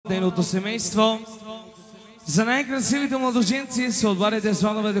нейното семейство. За най-красивите младоженци се отваряте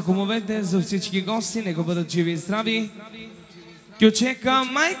слоновете, кумовете, за всички гости, нека бъдат живи и здрави. Кючека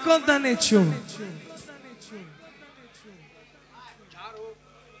майко да не чува.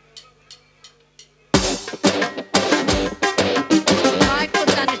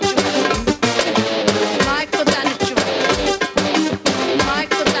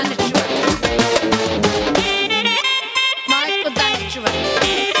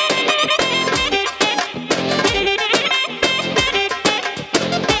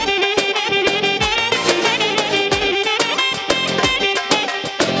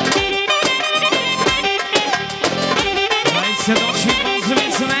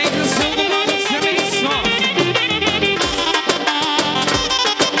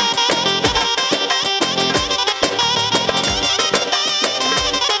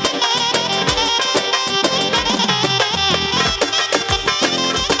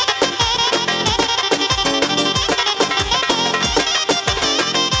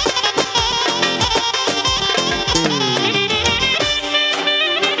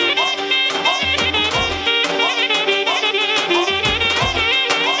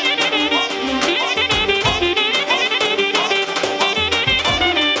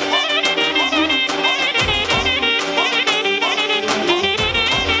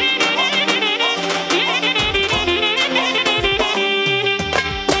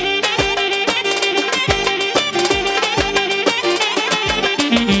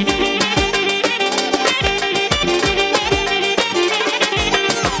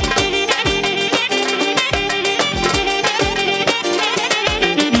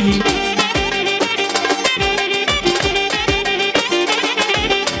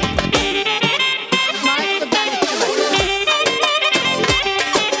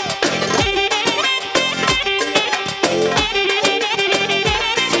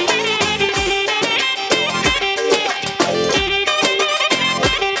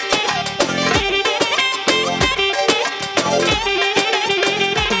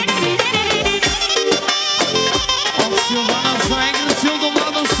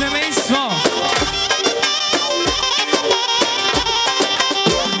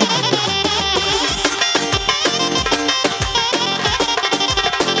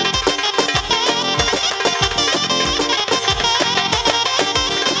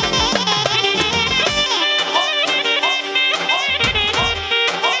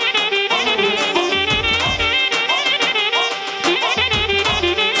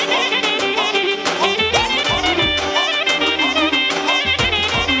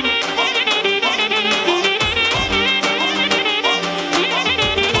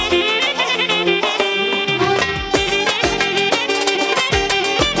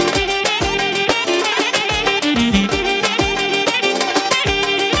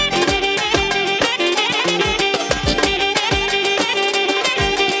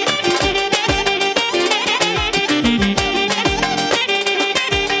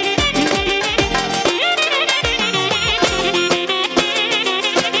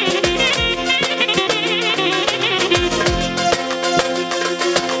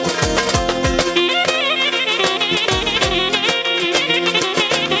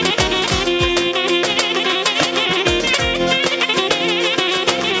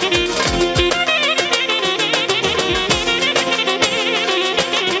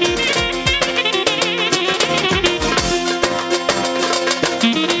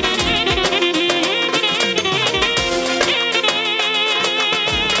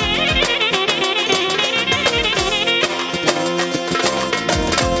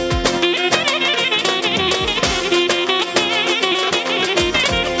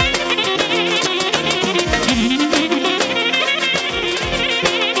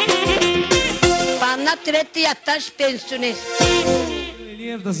 третия тъж пенсионист.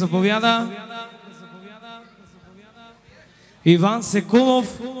 Илиев да заповяда. Иван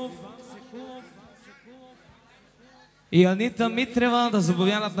Секулов и Анита Митрева да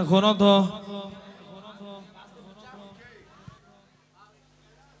заповядат на хорото.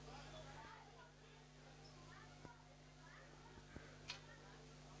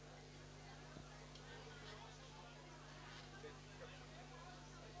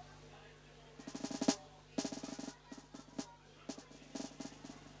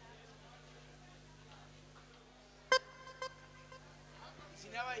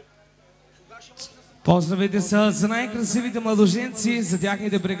 Поздравите са за най-красивите младоженци, за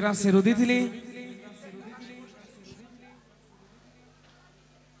тяхните прекрасни родители.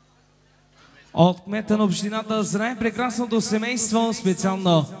 От кмета на общината за най-прекрасното семейство,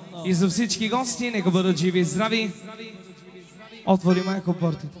 специално и за всички гости, нека бъдат живи и здрави. Отвори, майко,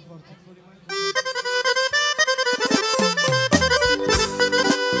 портите.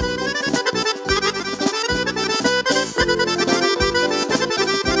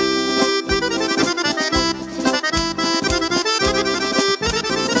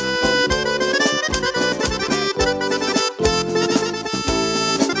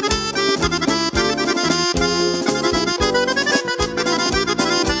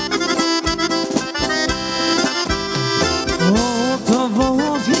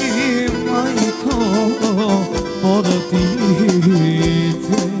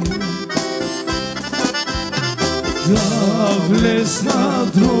 Влезна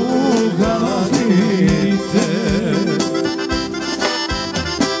другарите,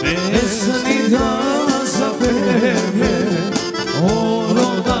 песни да запеме,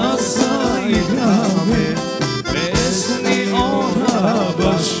 оно да заиграме, песни ора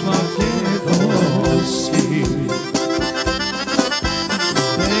баш македонски,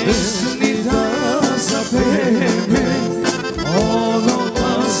 песни да запеме, оно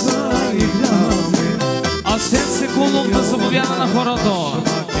да заиграме. Асен Секулов да заповяда на хорото.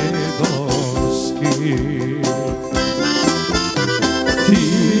 Ти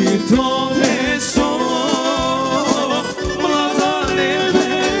донесо млада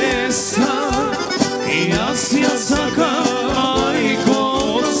невеста и аз я сакам майко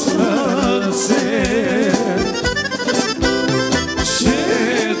от сърце, че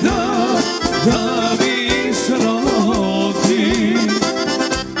да ми сроди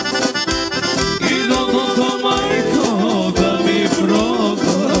и додото майко да ми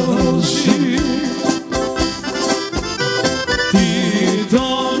продължи. Ти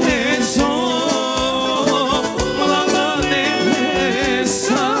донесо млада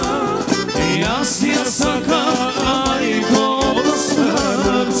невеста и аз я сакам майко от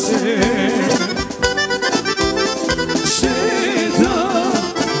сърце, че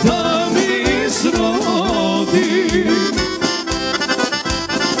да ми сроди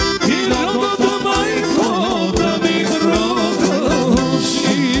и додото майко да ми продължи.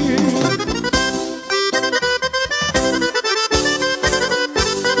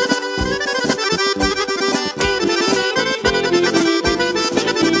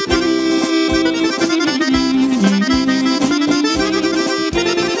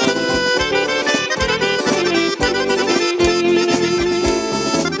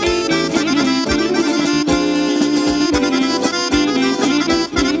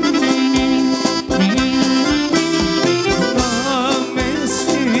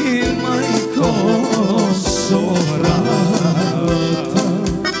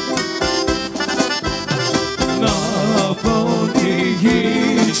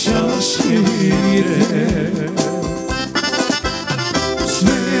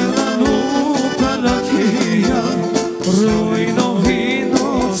 Rujno vino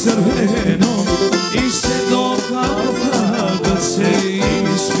crveno i se do kapka da se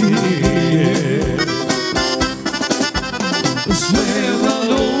ispije. Svela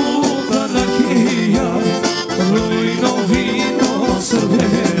luta rakija, rujno vino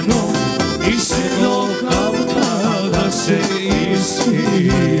crveno i se do kapka da se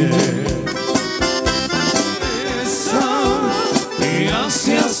ispije. Jaz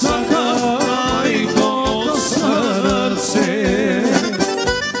ja sakam i ko srce,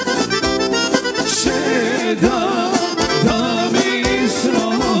 će da mi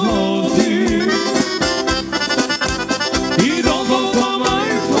srodi i dodото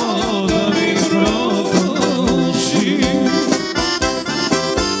majko da mi produži.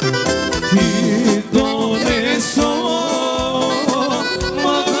 Ti doneso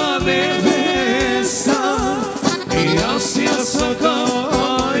mlada nevesta i ja sakam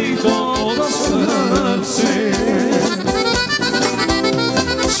majko od srce,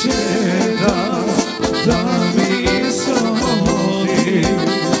 će da mi srodi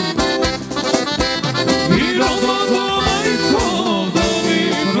i dodото majko da mi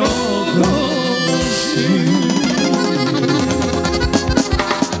produži.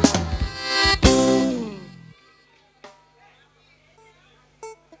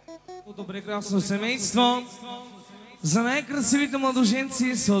 Добре, красно семейство. За най-красивите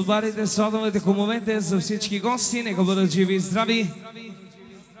младоженци, сватбарите, сватовете, кумовете, за всички гости, нека бъдат живи и здрави.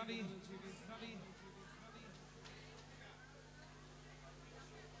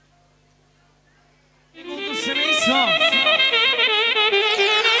 Семейство!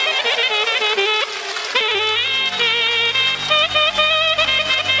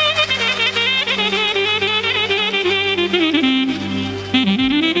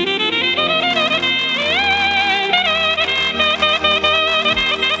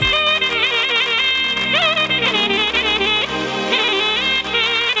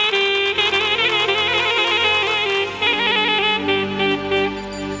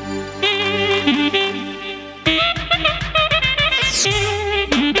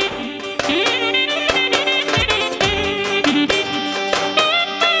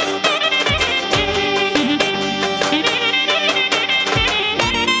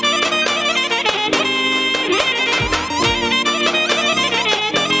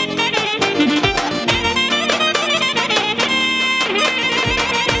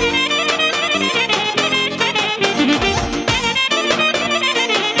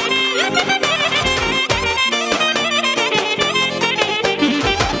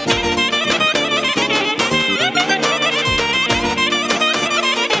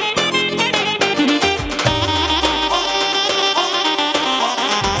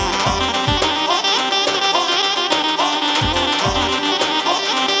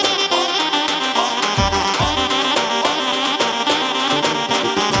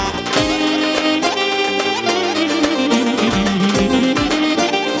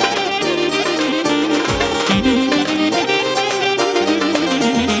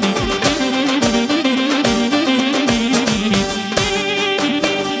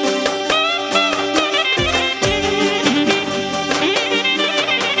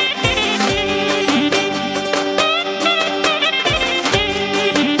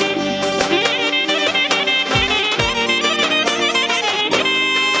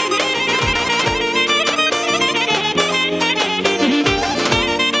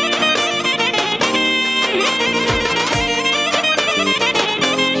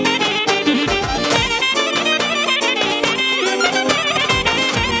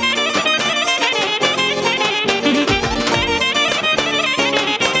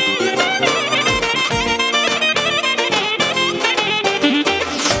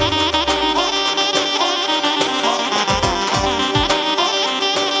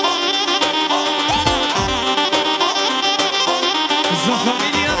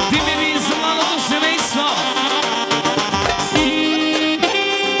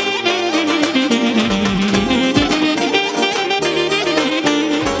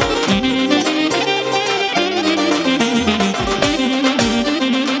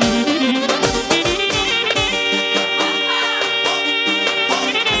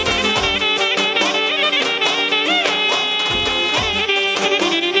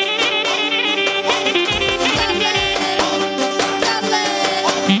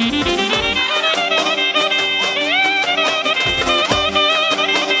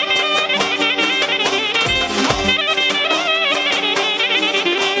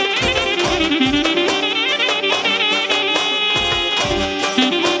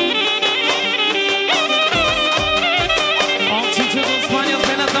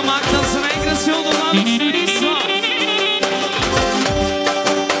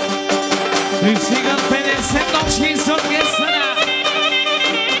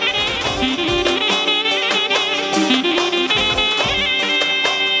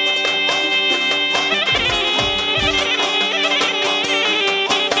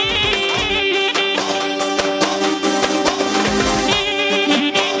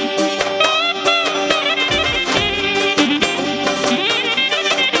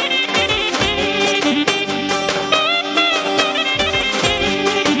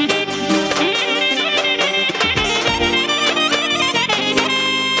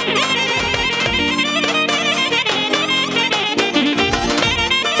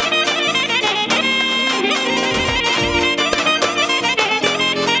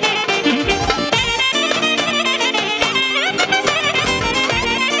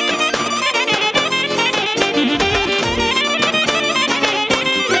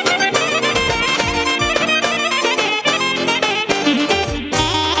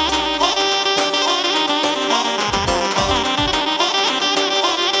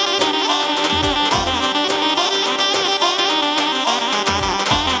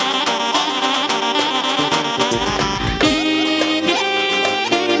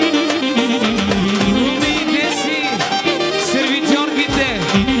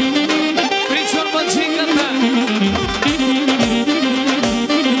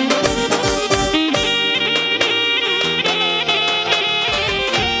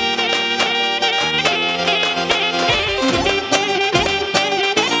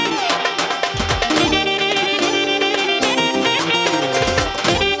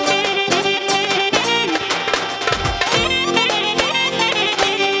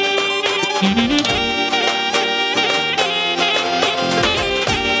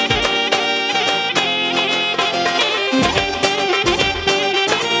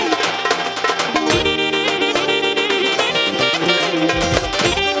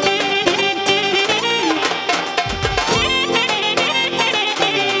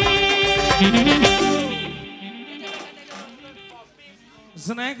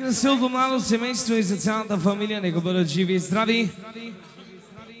 За най-красивото младо семейство и за цялата фамилия, нека бъдат живи и здрави.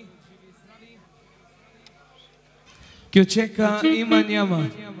 Кючека има няма.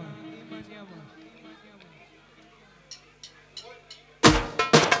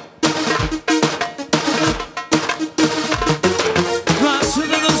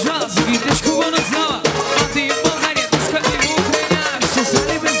 Вашата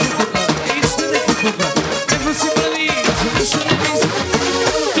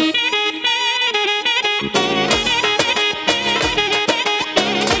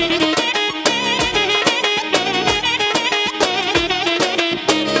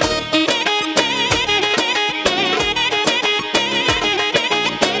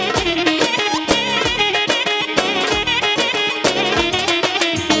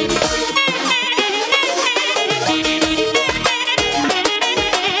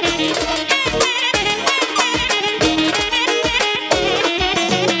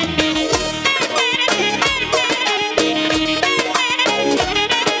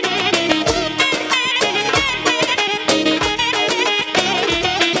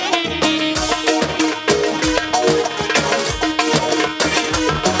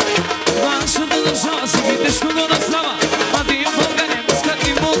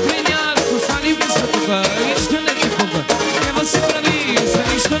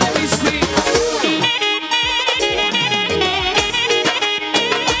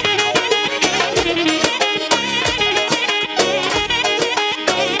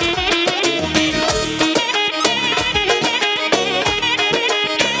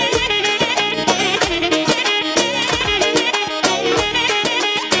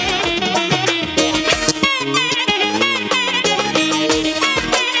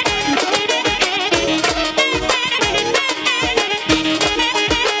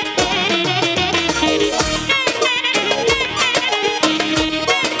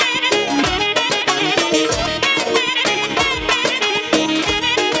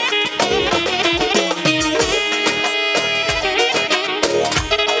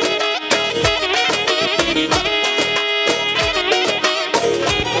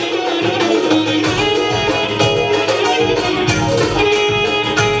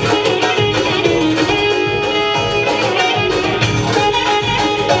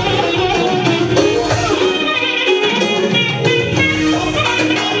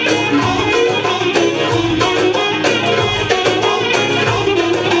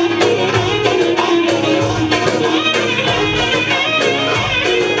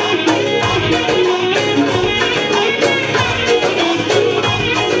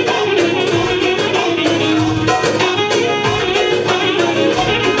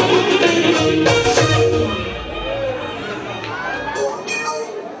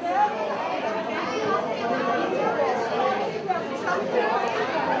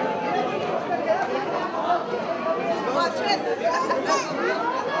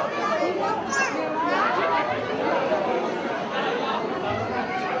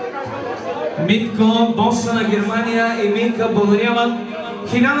Митко, боса на Германия и Минка подаряват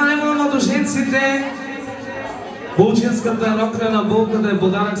 1000 лева на младоженците. Булчинската роклена булката е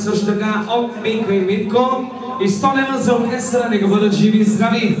подарък също така от Минка и Митко. И 100 лева за оркестъра, нека бъдат живи и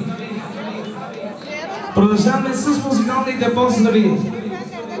здрави. Продължаваме с музикалните поздрави.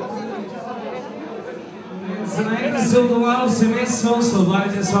 За най-красивото семейство,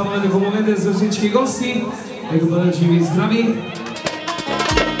 сватбарите, сватбовете, хубавете за всички гости, нека бъдат живи и здрави.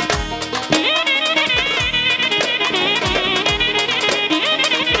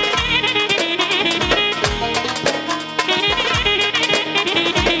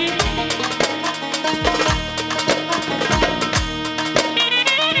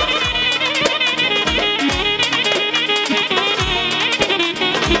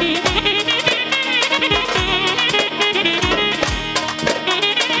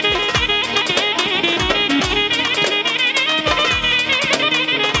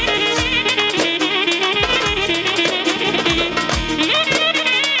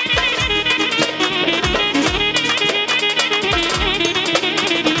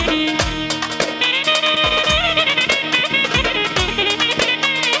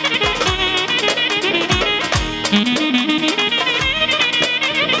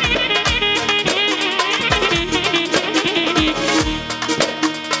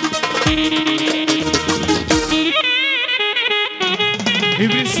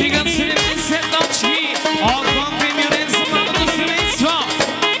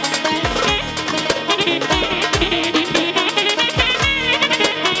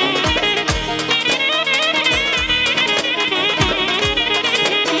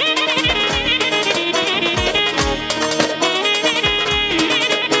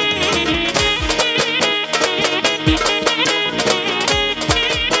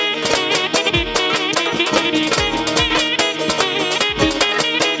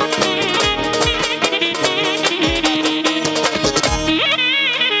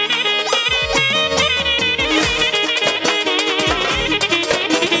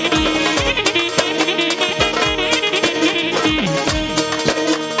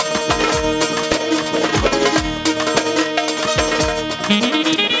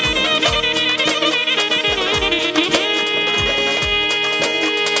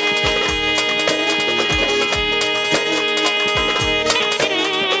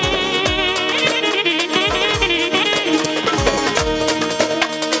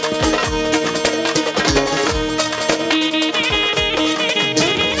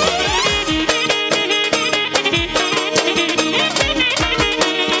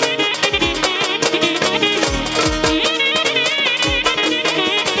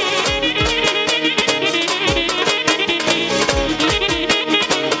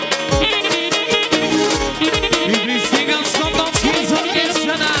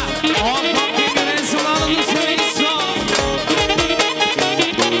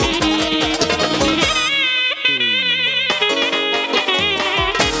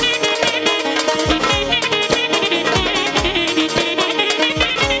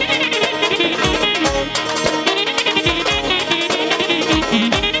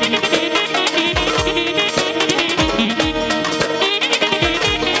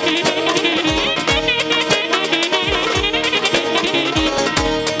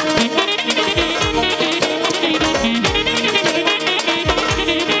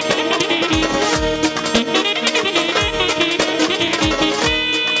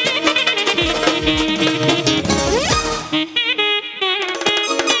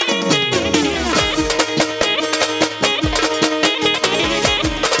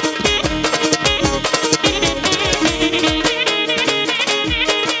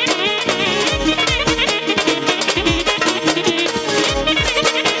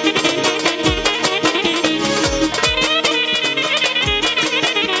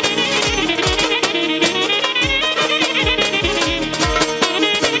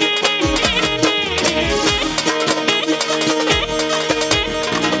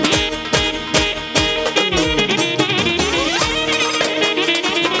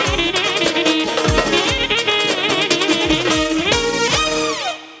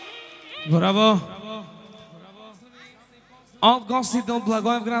 От гостите от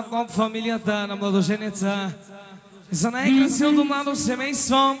Благоевград, от фамилията на младоженеца, за най-красивото младо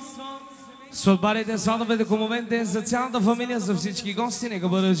семейство, сватбарите, сватбовете, кумовете, за цялата фамилия, за всички гости, нека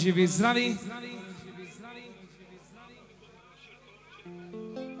бъдат живи и здрави.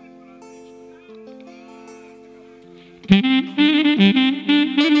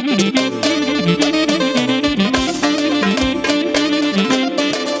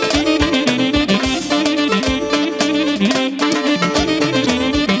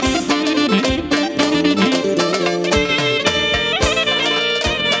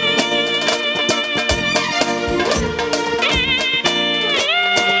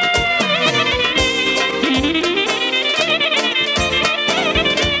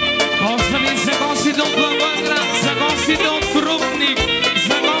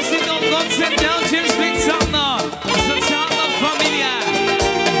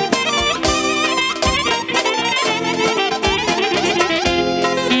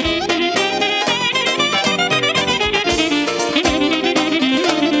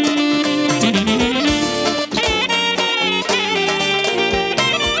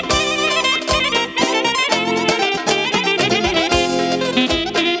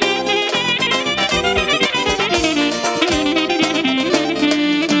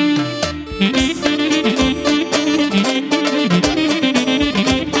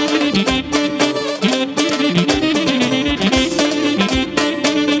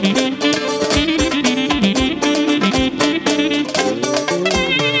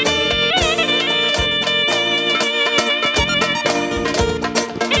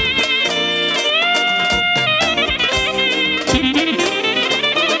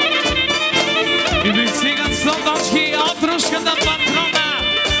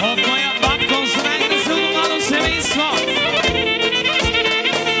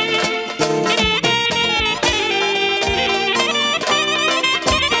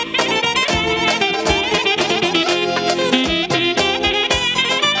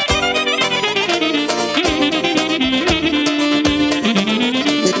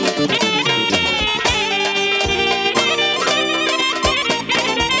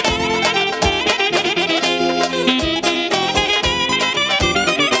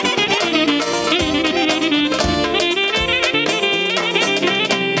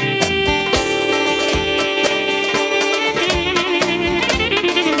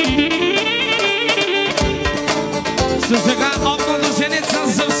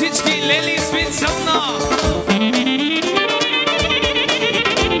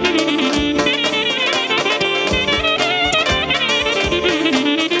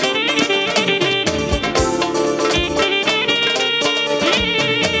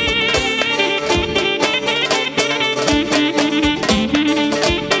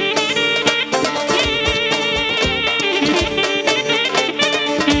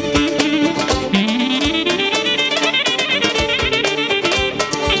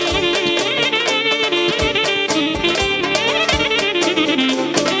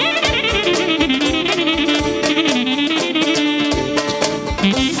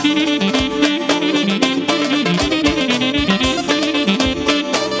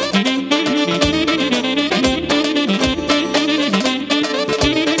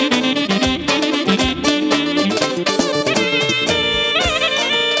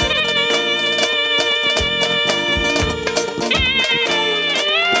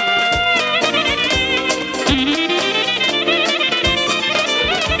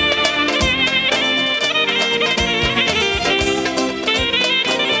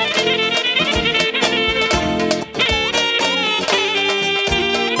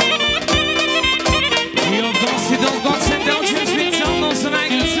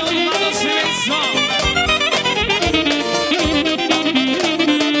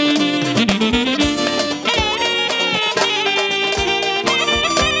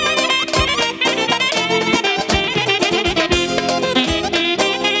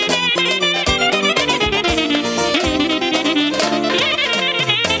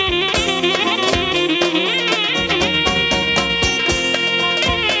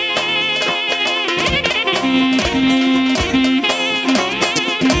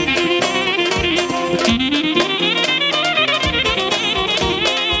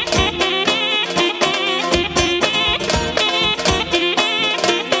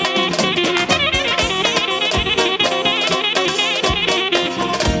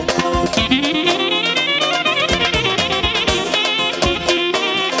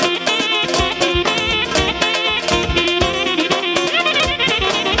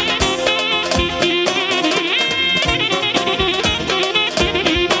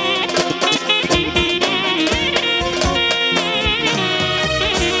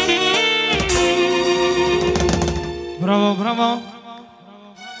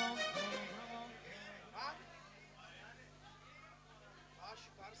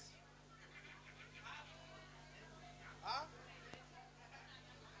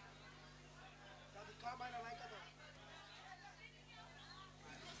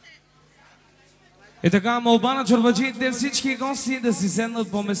 И така, молба на чорбаджиите, всички гости да си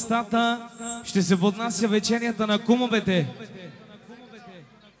седнат по местата. Ще се поднася вечерята на кумовете.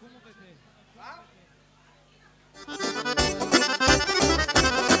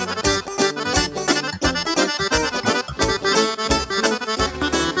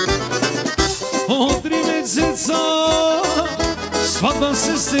 От 3 месеца сватба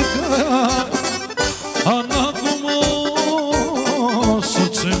се стека, а на комо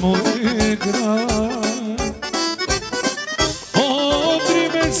сърце му игра. От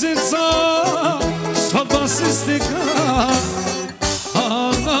 3 месеца сватба се стека, а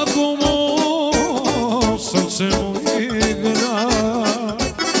на комо сърце му игра.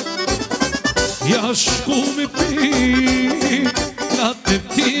 Яшко ми пи на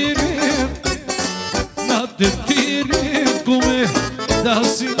тептире, на тептире коме да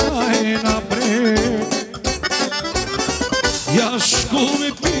си най-напред. Яшко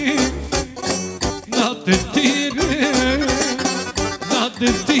ми пи на тептире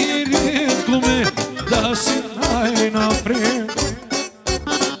коме да си най-напред.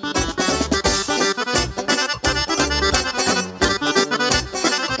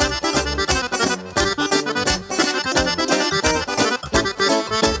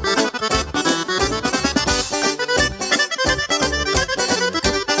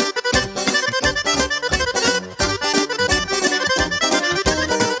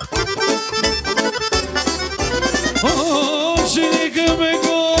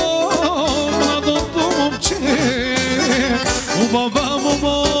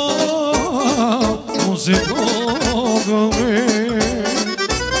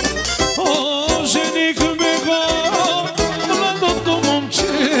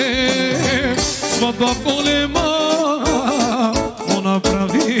 Сватба голема му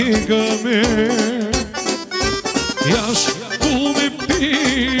направиха ме. Яшко ми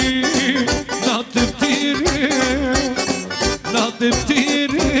пи на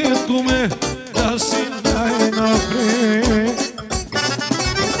тептире коме да си най-напред.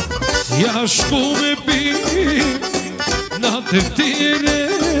 Яшко ми пи на тептире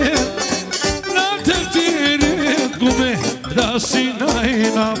коме да си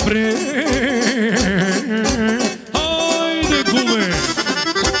най-напред. Хайде, коме!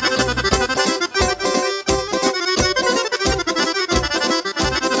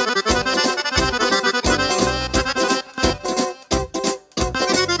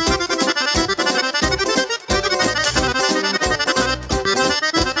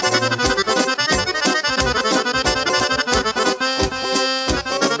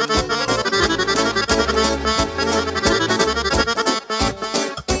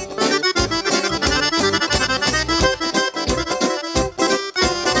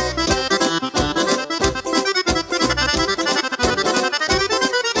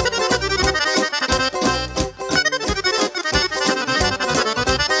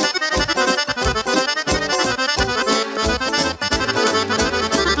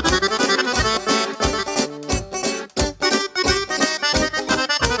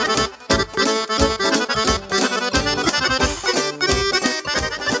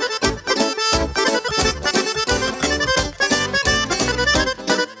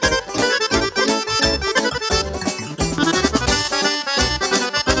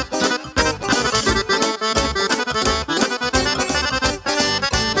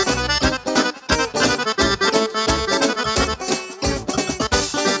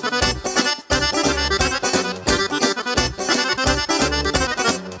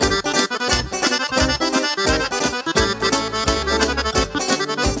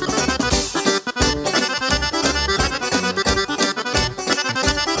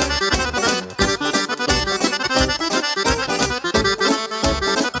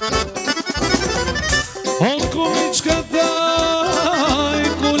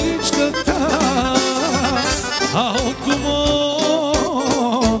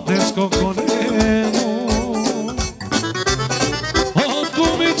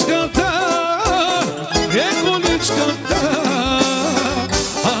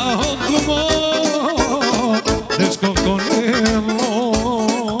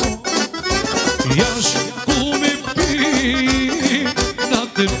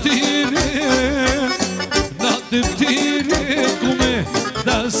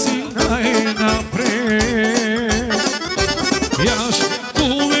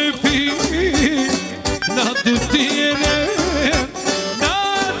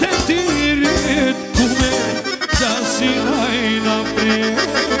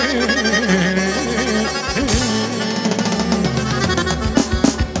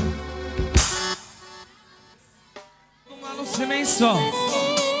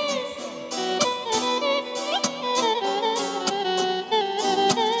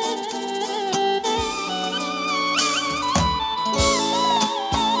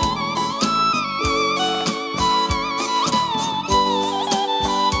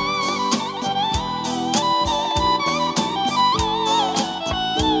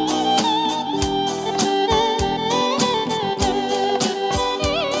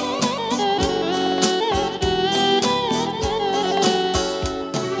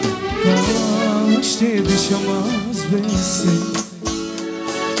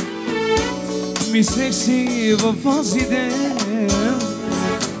 Мислех си в този ден,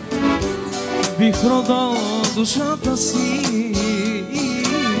 бих продал душата си,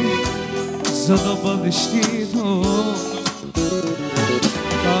 за да бъдеш ти дом.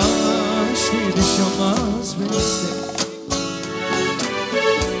 Ще дишам аз без теб.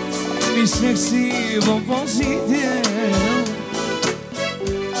 Мислех си в този ден,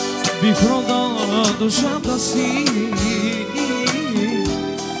 бих продал душата си,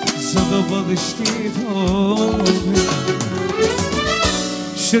 за да бъдеш ти дом.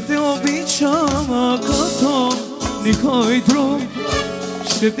 Ще те обичам като никой друг,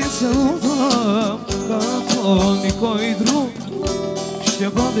 ще те целувам като никой друг. Ще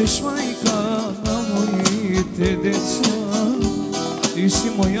бъдеш майка на моите деца, ти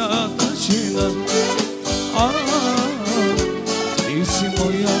си моята жена, ти си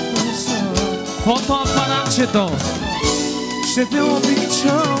моята са. Фотоапаратчето. Ще те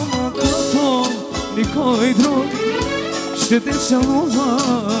обичам като никой друг, ще те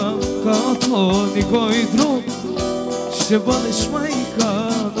целувам като никой друг. Ще бъдеш майка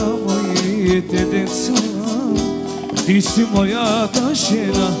на моите деца, ти си моята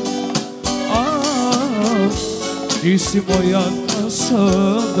жена, ти си моята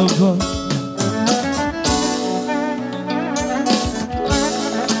съдба.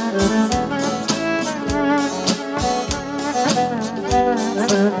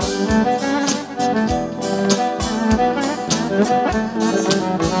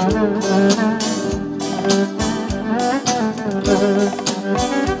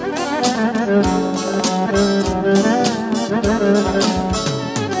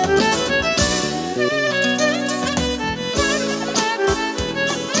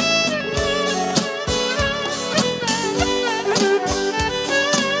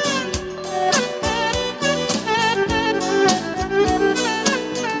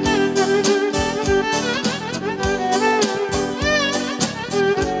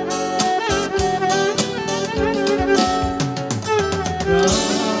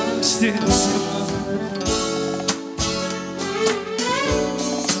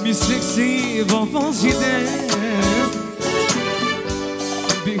 Мислех си в този ден,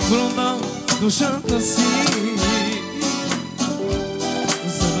 бих продал душата си,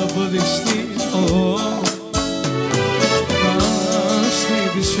 за да бъдеш ти. Ще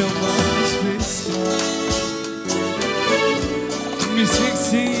дишам аз без теб. Мислех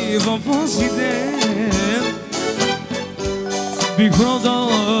си в този ден, бих продал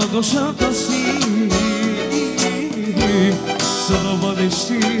душата си, за да бъдеш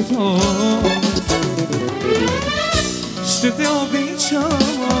ти дом. Ще те обичам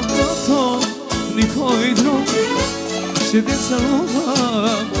като никой друг, ще те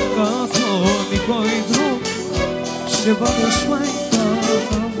целувам като никой друг. Ще бъдеш майка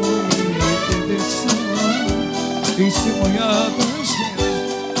на моите деца, ти си моята жена,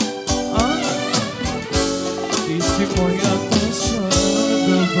 ти си моята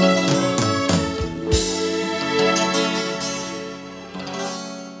съдба.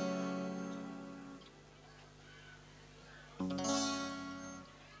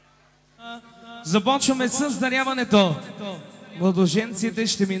 Започваме с даряването. Младоженците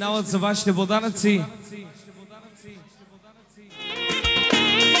ще минават за вашите подаръци.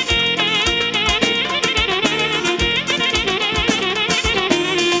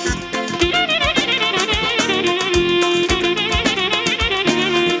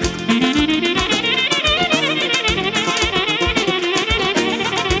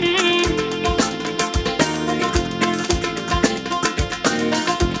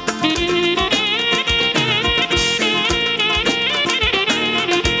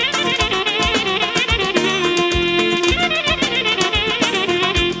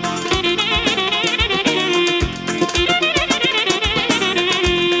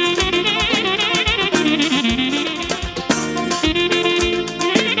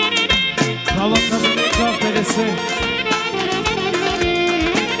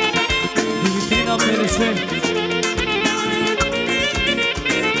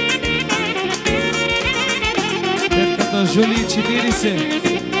 Жули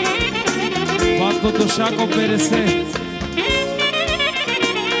 40, Ватко Тошако 50.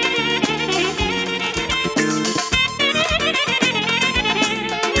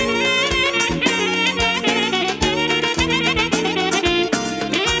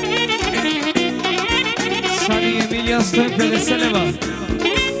 Сани Емилия 150 лева.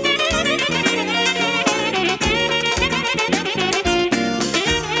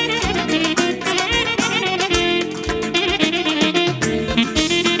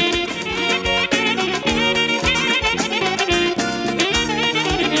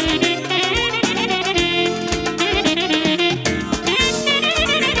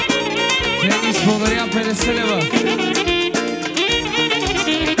 50 лева.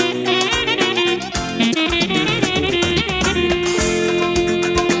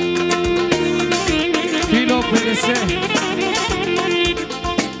 Фило 50.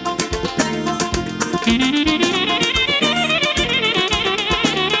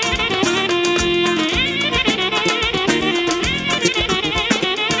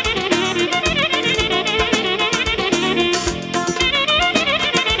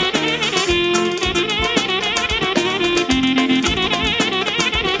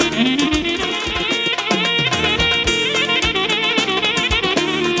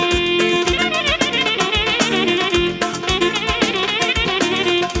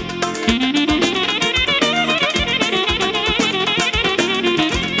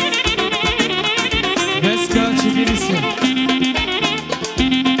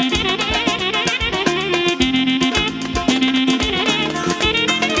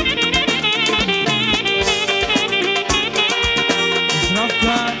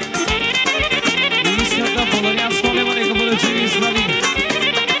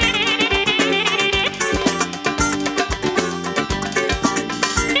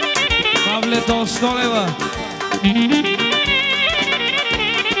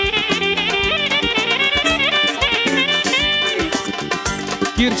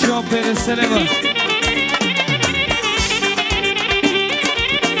 Кирчо 50 лева.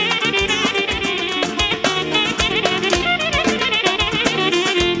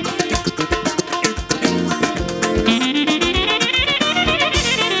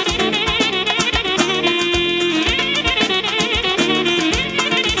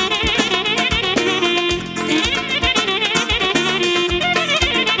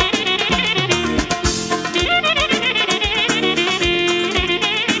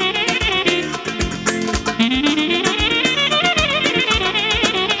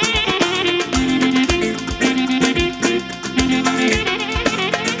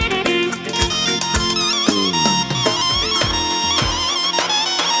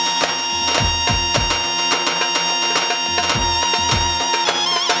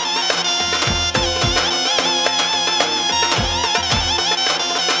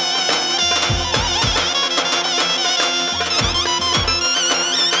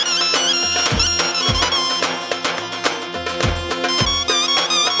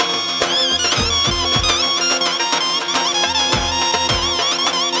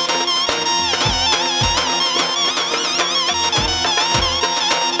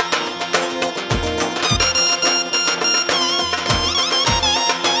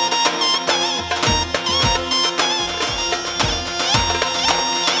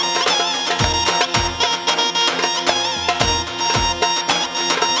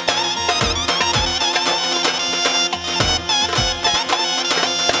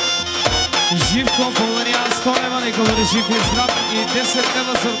 Жив и здрав и 10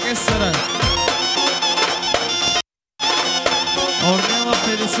 лева за оркестъра. Орнела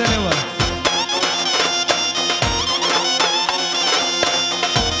 50 лева.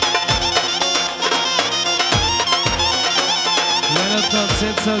 Лената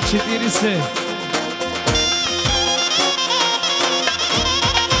Цеца 40.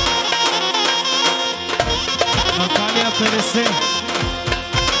 Наталия 50.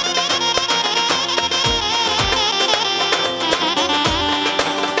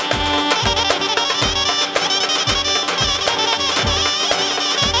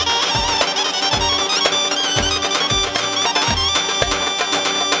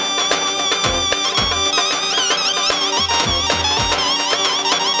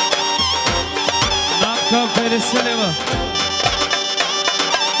 Натка 50 лева.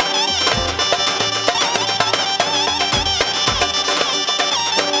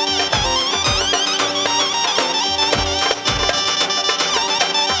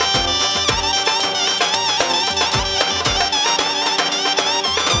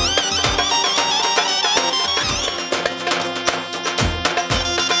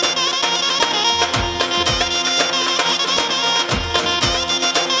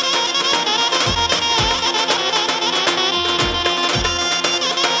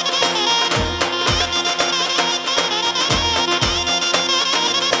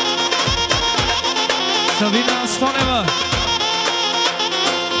 Савина 100 лева.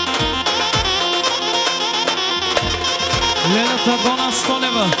 Лената Дона 100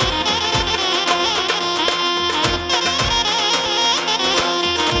 лева.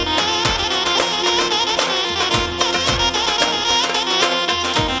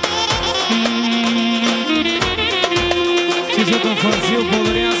 Чизото Фарзил,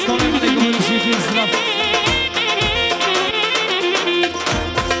 благодаря 100 лева, нека бъде жив и здрав.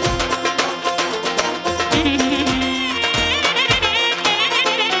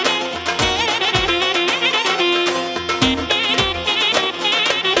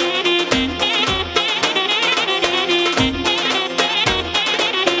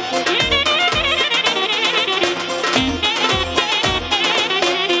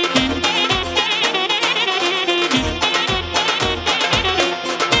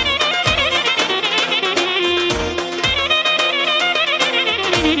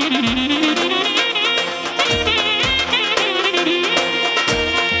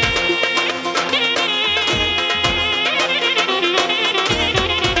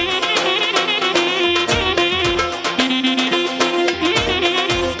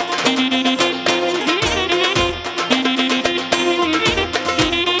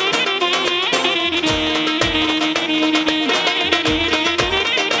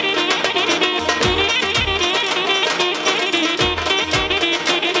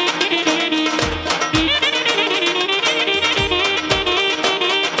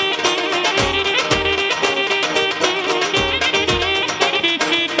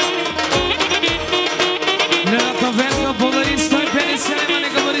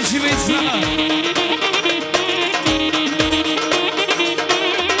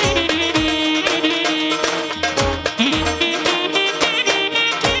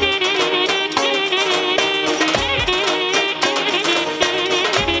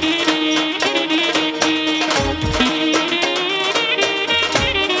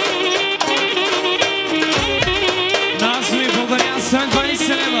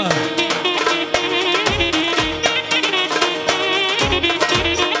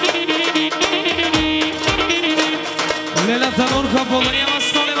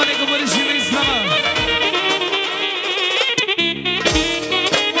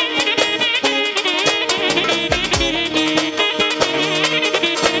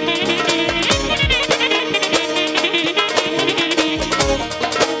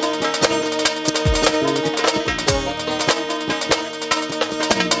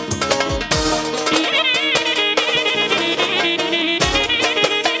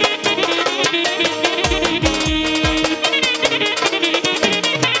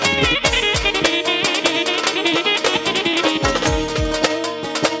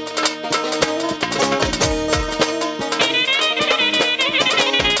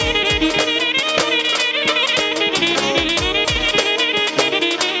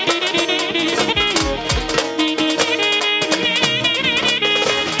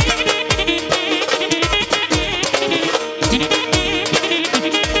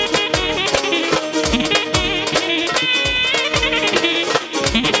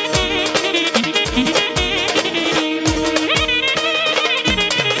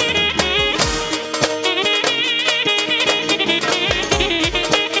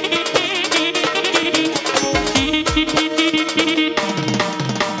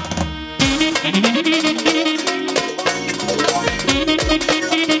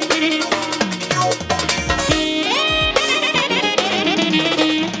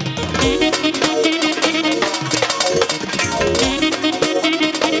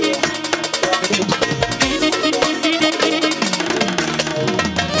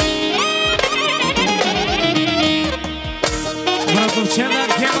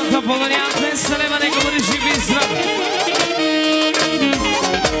 подаряват 200 лева, нека бъде жив и здрав.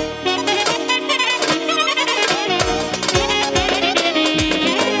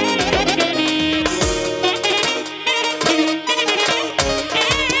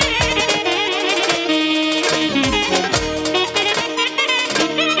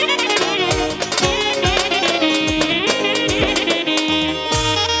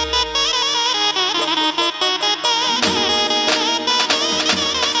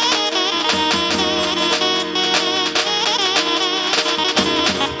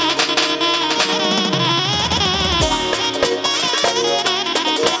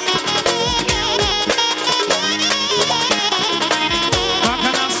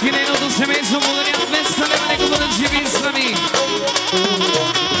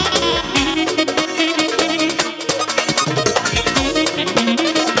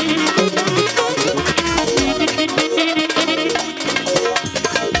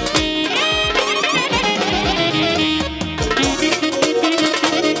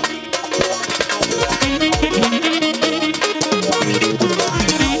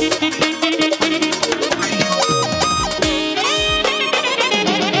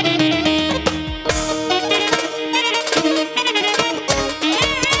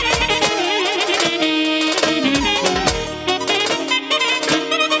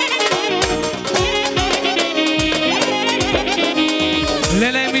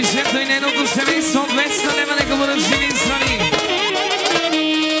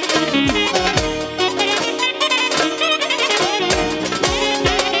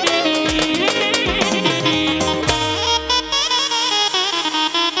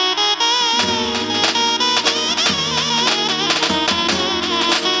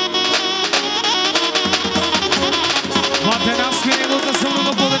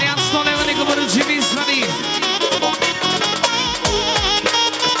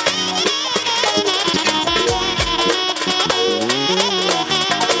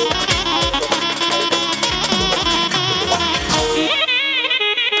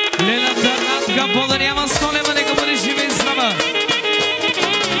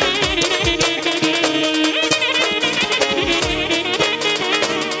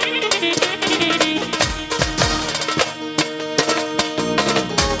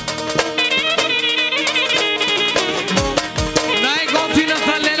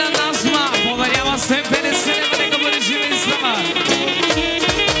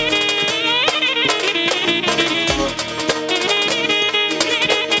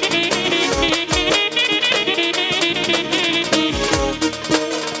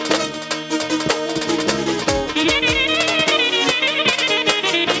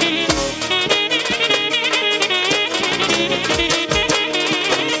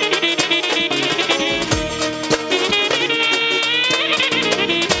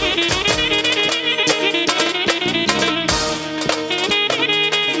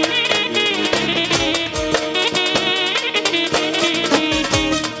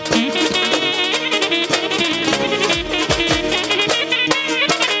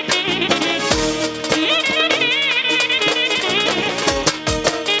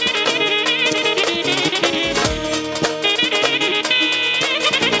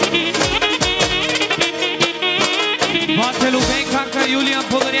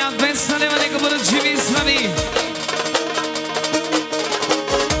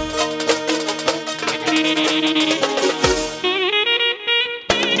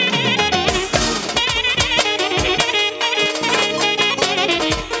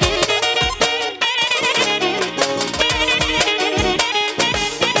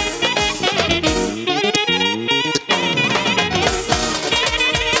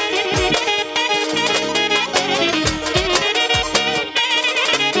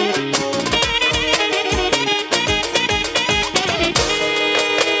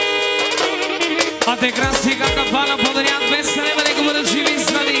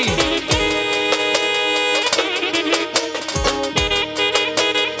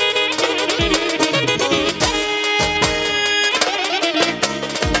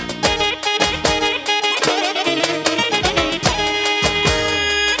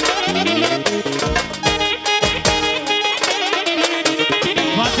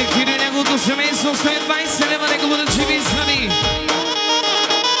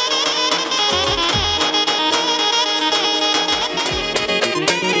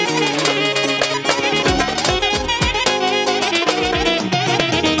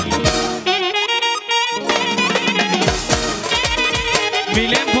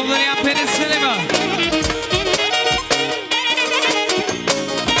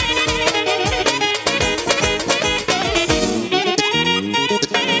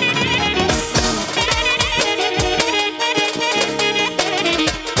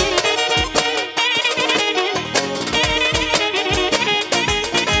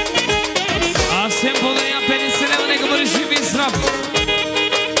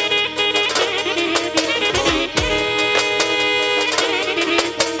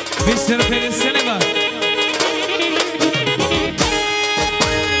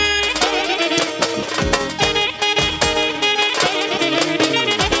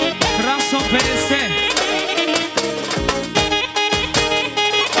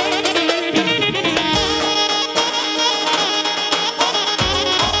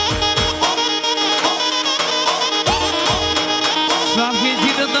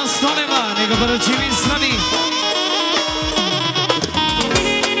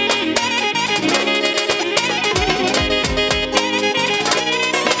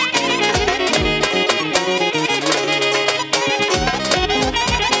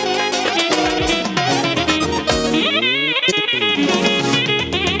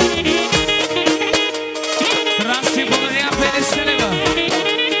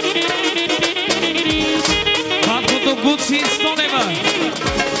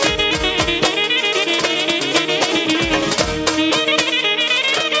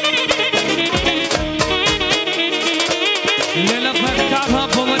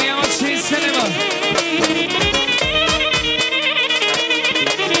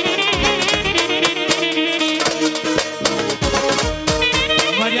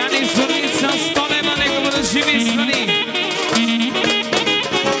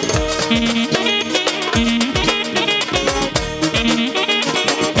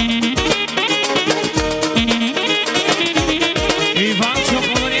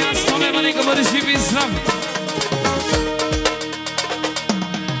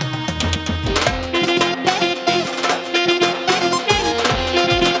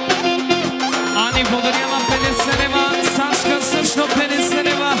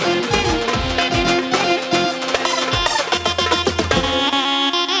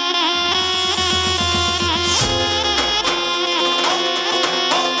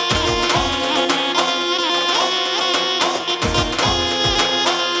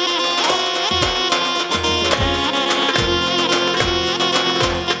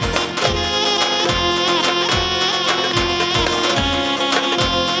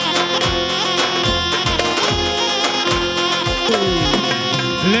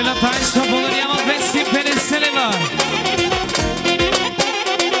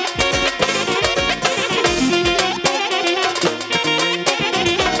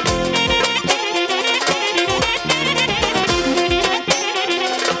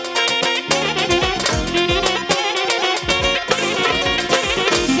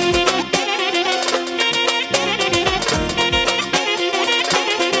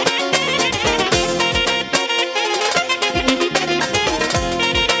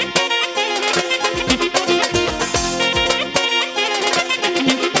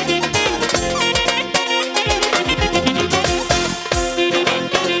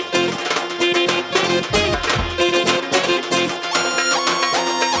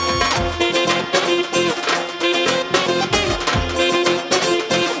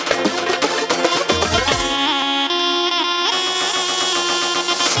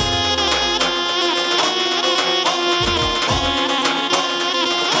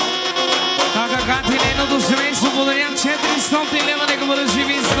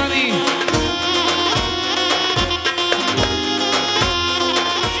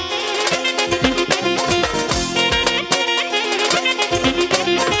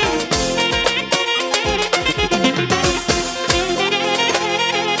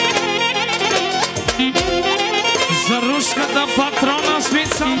 за патрона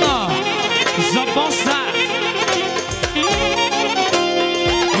специално за поста.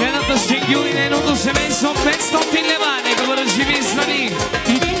 Лената Шенгюл и нейното семейство 500 лева. Нека бъдат живи и здрави.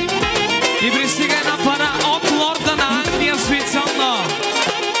 И пристига една пара от лорда на Англия специално.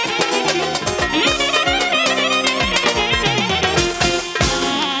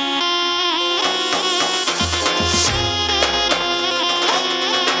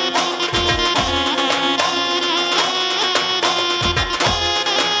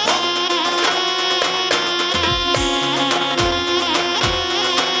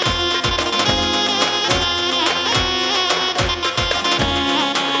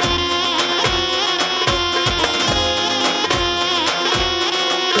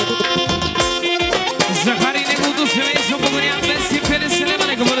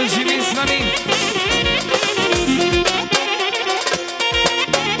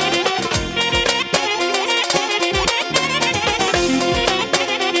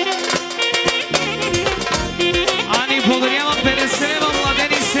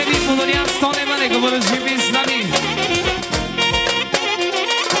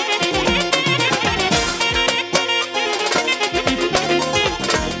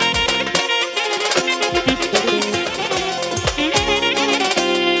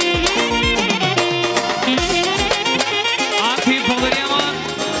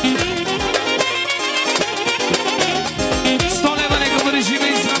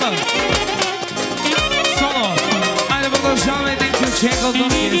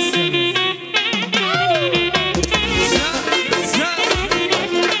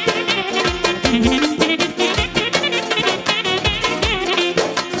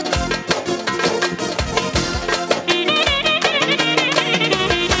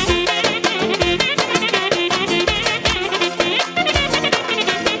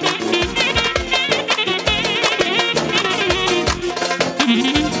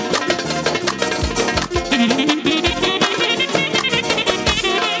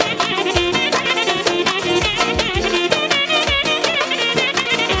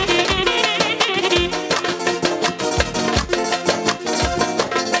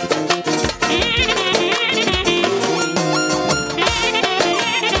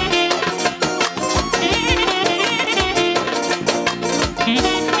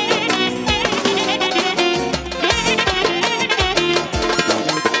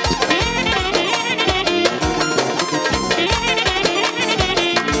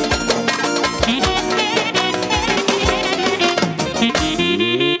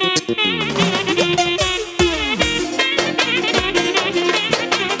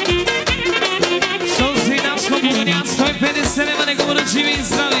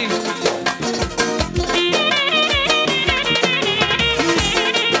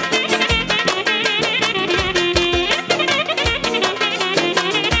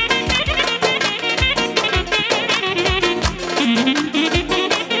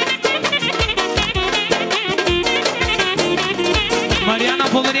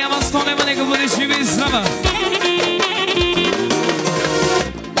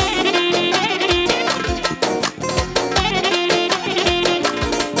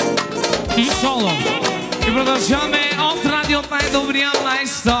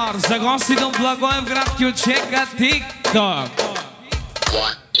 Благоевград Кючека TikTok. 1,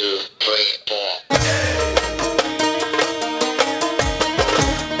 2, 3, 4.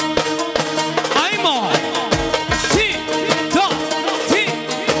 Аймо! TikTok,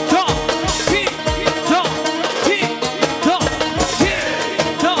 TikTok, TikTok, TikTok,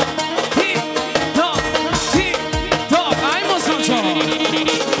 TikTok, TikTok, TikTok. Аймо, Санчо!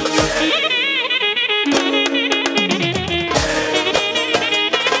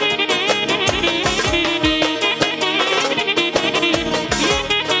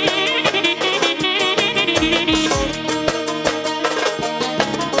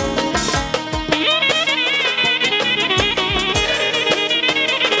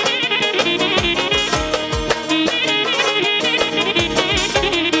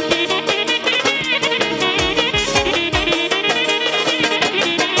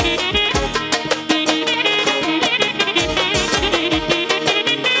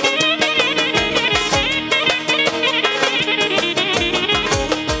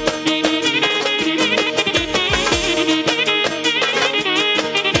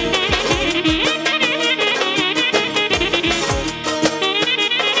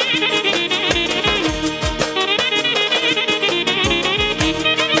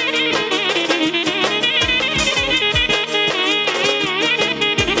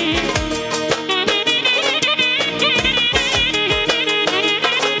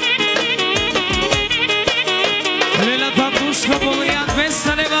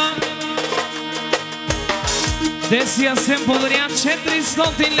 Деси Асен подаря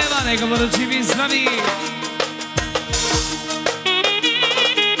 400 лева, нека бъдат живи и здрави.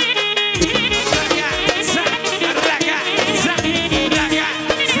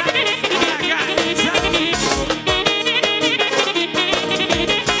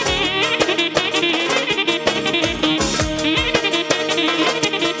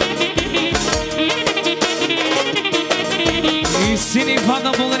 И сини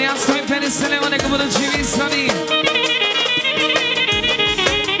Вада благодаря 150 лева, нека бъдат живи и здрави.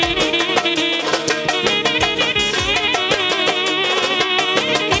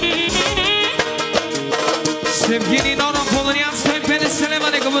 Евгений Норов благодаря 150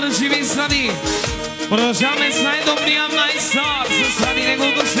 лева, нека бъдат живи и здрави. Продължаваме с най-добрия майстор, с ради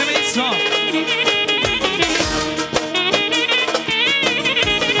неговото семейство.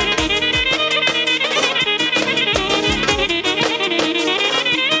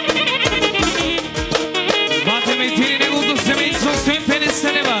 Бате Метили, неговото семейство,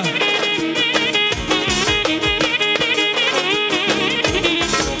 150 лева.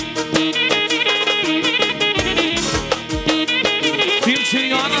 Тимче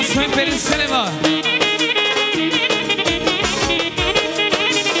Йоанна, 150 лева.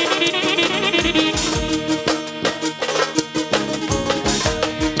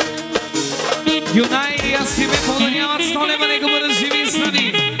 Юнай и Асиме подаряват 100 лева, нека бъдат живи и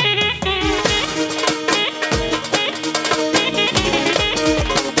здрави.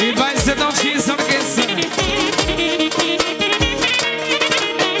 И 20 нощи с оркестър.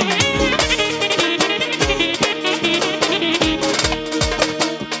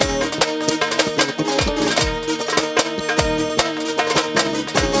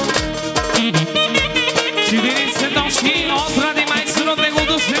 От ради майстор от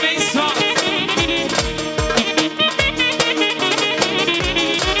неговото семейство.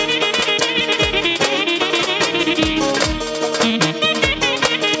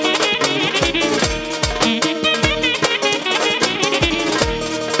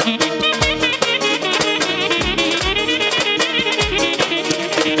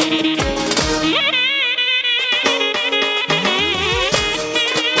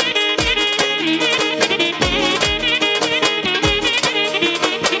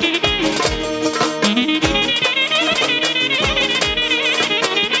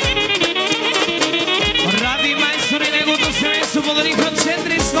 Подариха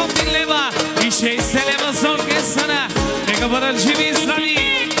 400 лева и 60 лева за оркестъра. Нека бъдат живи и здрави.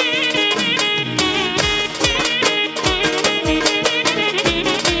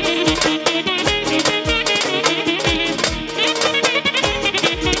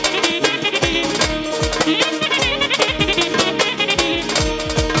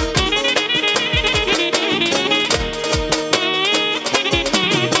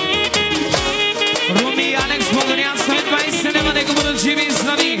 Руми и Алекс благодарят 120 лева, нека бъдат живи и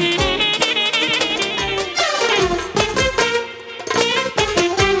здрави.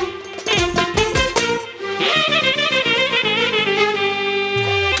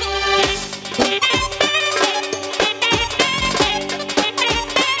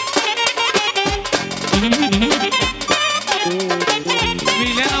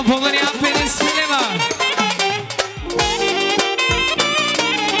 Милена благодаря 50 лева.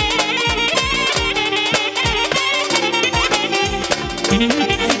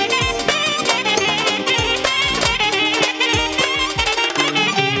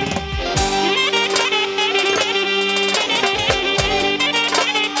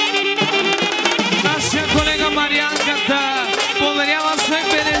 Нашия колега Марианката подарява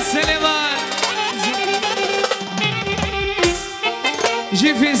 150 лева.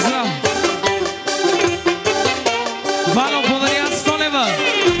 Жив и здрав. Вано подаря 100 лева.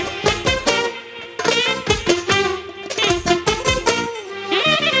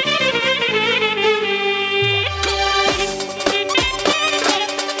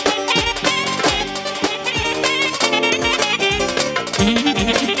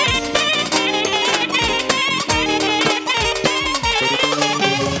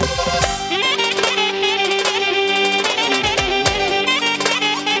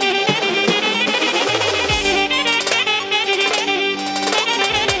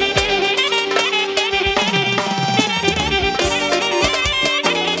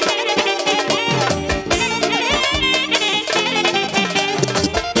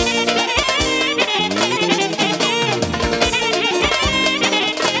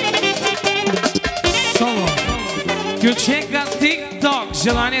 Ключека TikTok,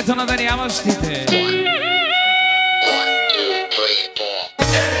 желанието на даряващите.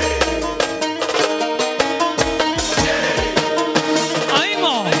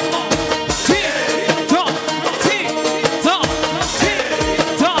 Аймо! TikTok!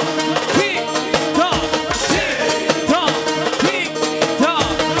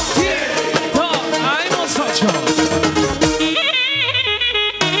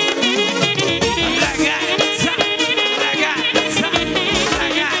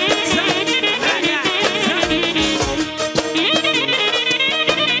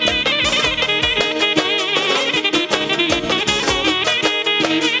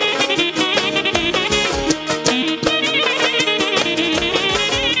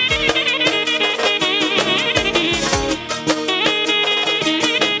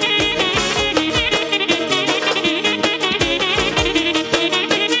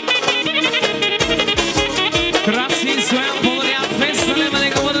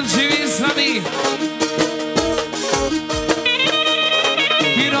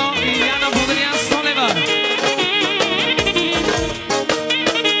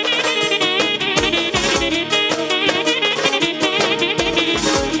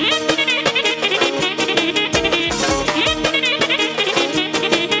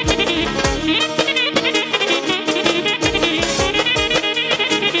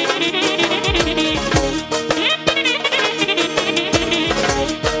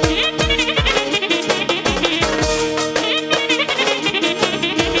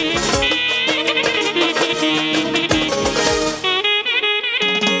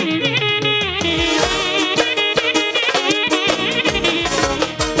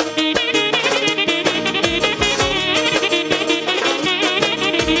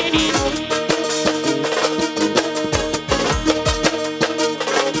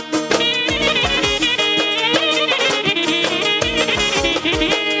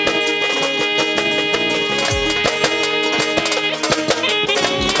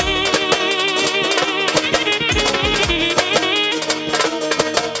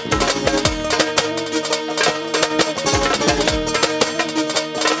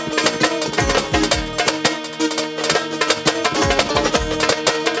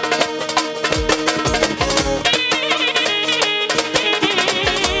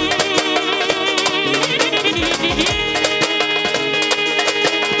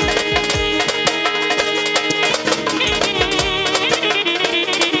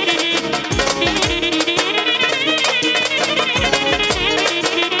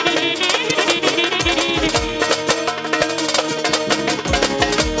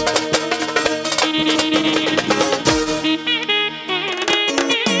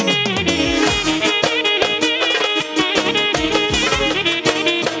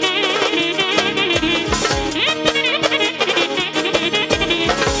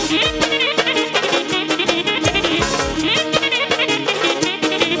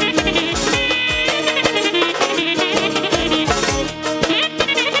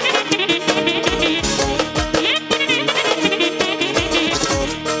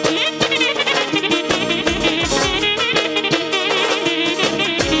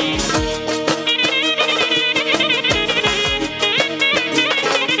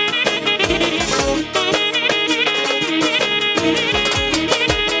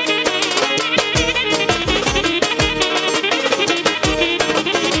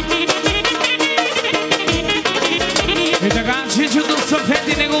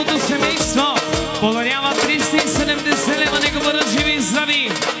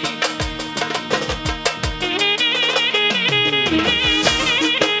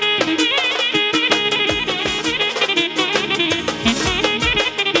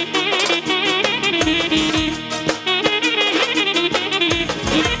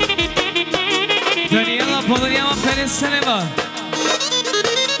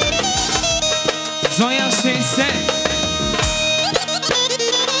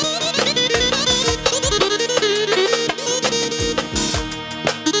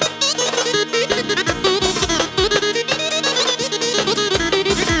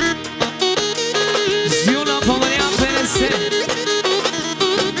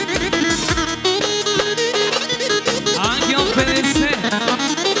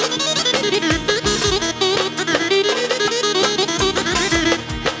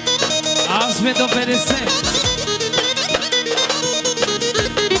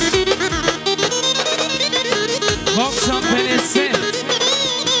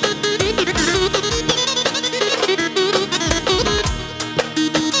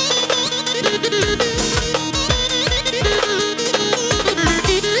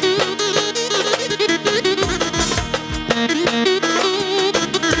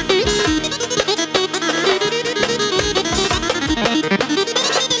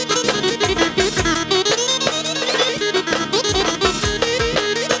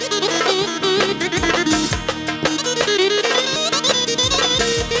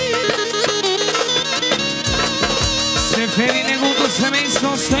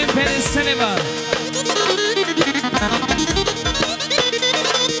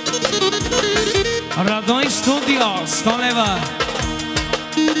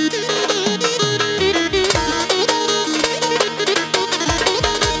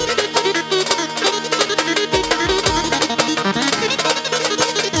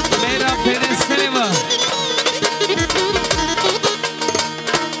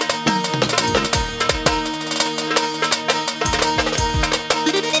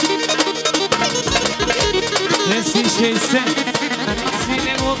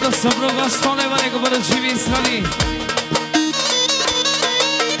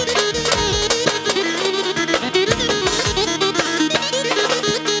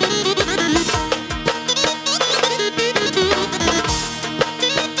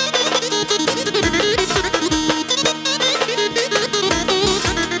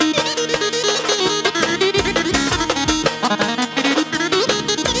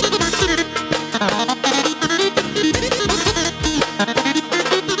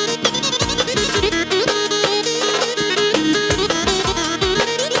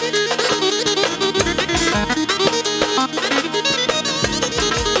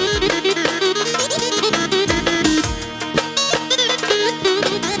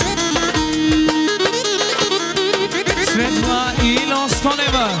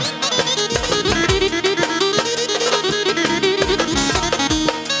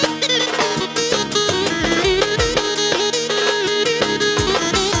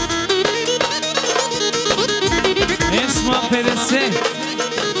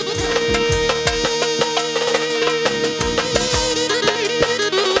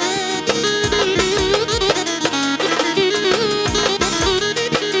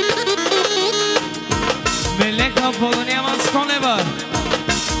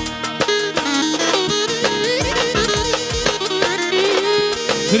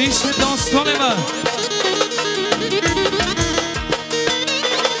 Грише до 100 лева.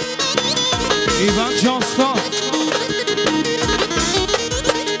 Иван Джон 100.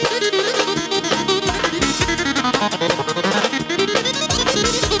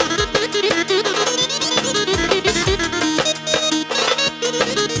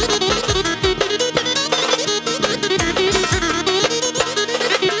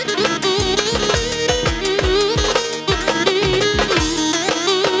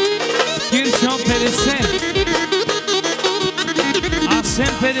 Кирчо 50.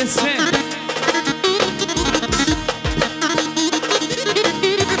 Асен 50.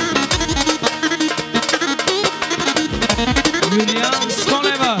 Юлиан 100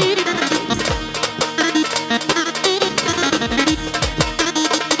 лева.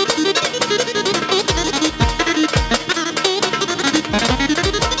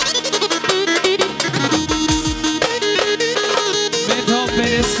 Бето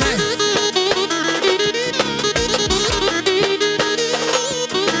 50.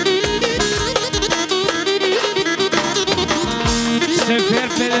 Сефер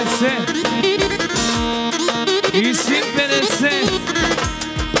 50. Исим 50.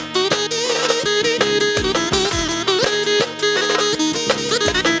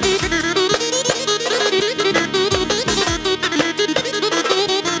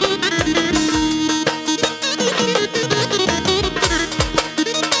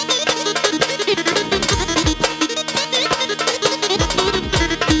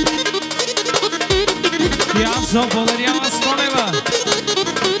 Язо подарява 100 лева.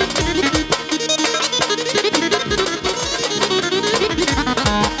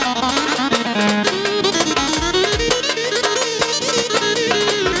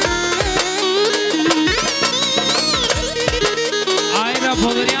 Айра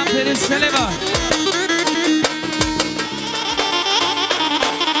подарява 50 лева.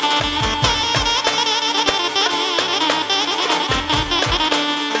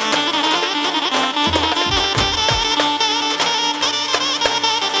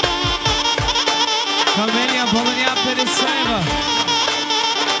 Камелия подарява 50 лева.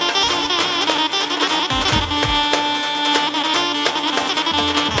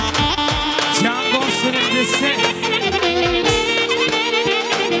 Джанго 70.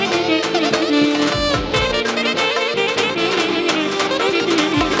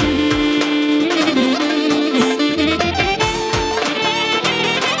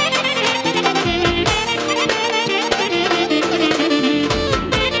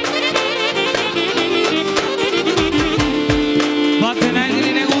 Бате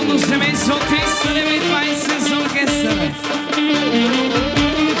най-дели неговото семейство 300 лева и 20 за оркестъра.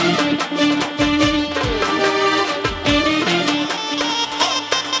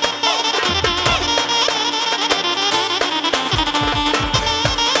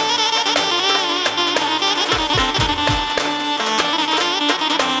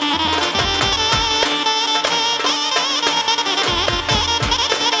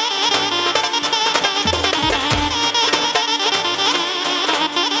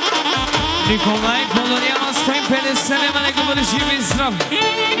 Николай подарява 150 лева, нека бъде жив и здрав.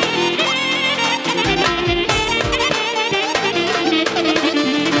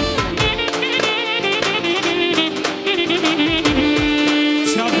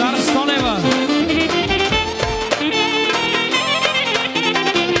 Чавдар 100 лева.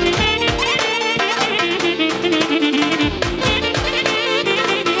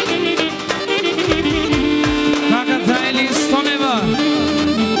 Каката Ели 100 лева.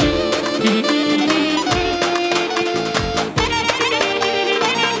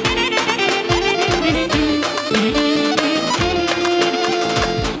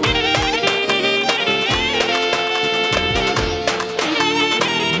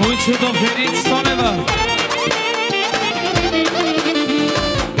 Чудо Ферит 100 лева.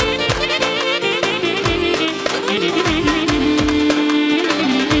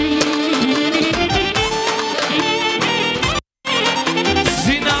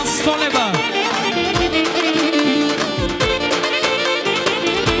 Зина 100 лева.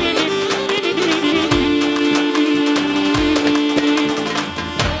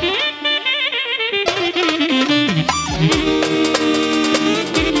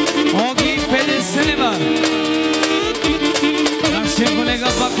 Оги 50 лева. Нашия колега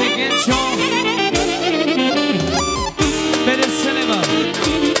Пати Генчо 50 лева.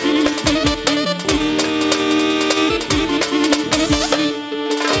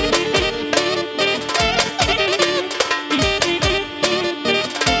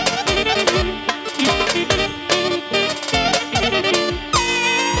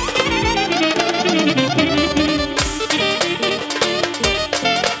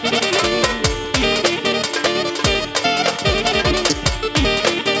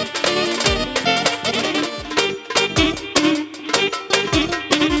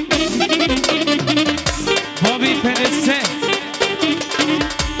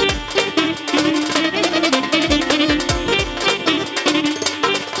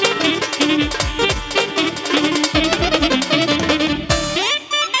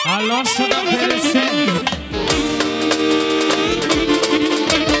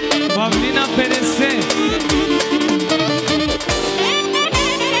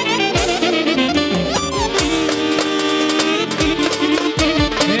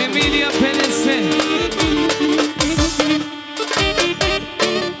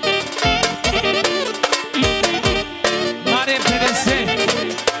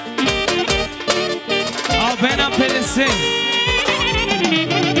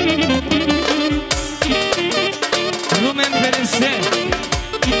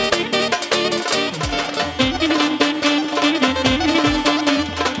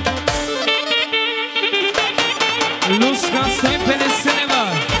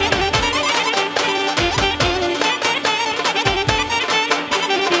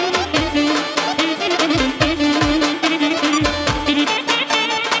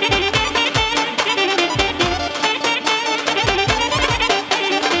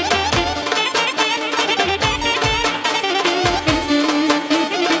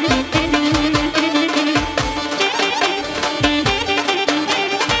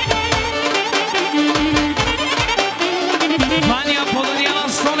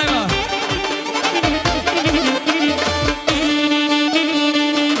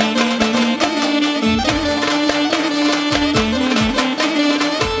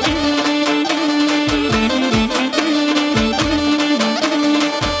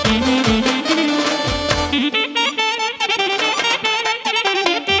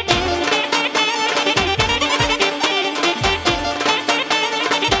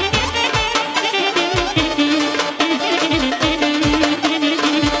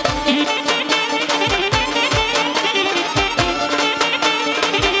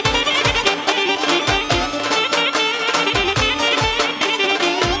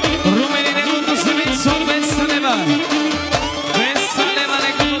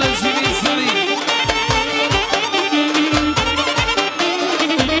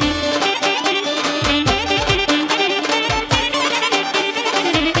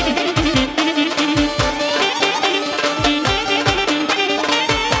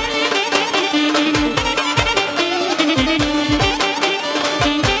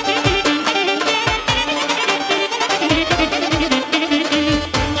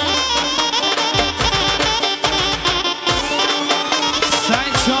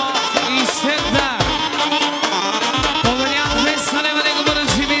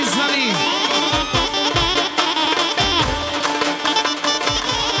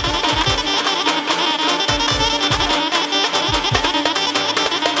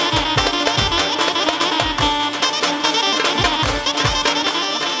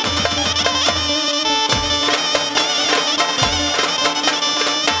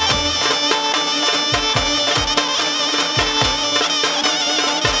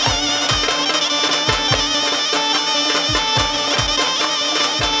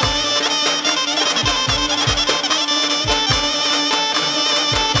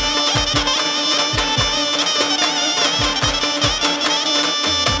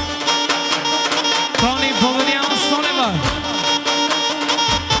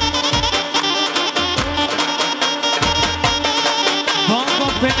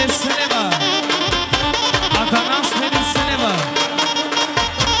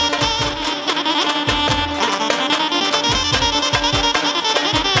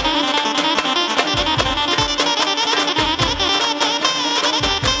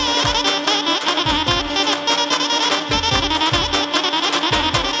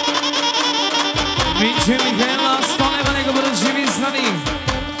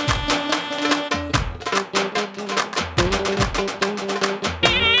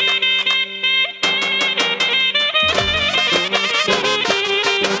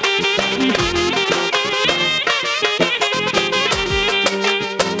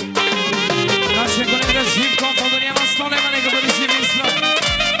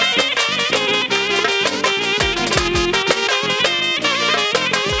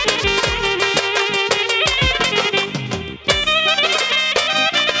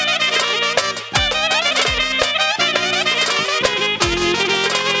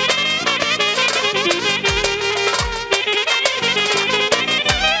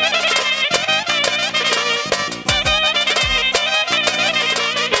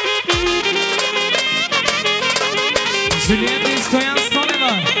 Julieta и Стоян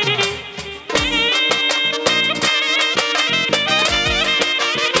Столева.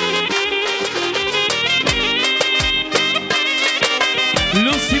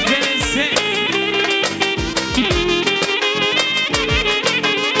 Люси Пересе.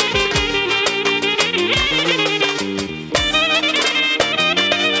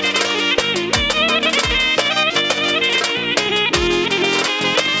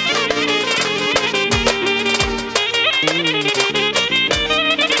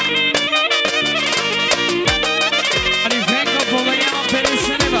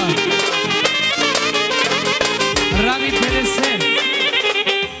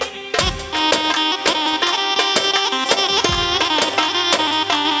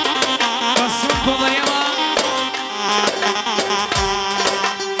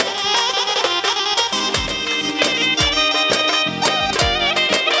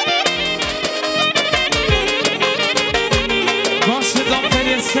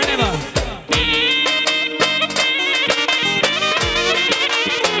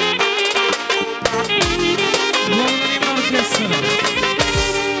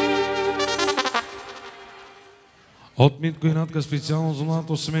 От Митко и Натка специално за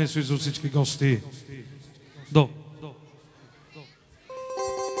младото семейство и за всички гости. До.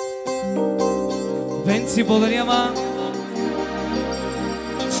 Венци Благодарява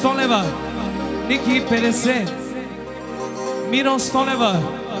 100 лева. Ники 50. Миро 100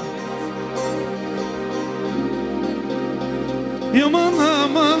 лева. Яман,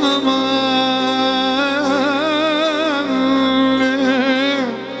 аман, аман,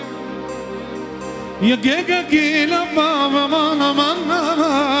 я гега гила баба, аман, аман,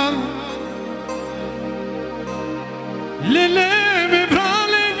 аман, леле ме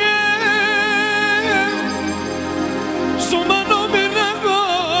брале, сумано ме раго,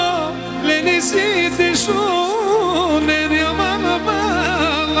 лени си те шуне, яман,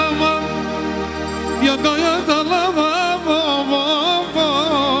 аман, аман, я гая далава.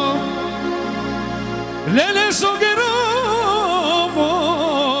 Lele sogero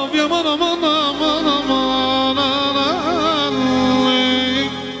via mana mana mana mana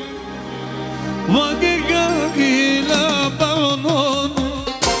vage gagila pavonon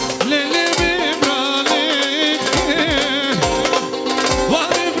lele vibrale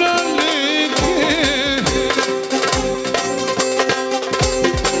vare brale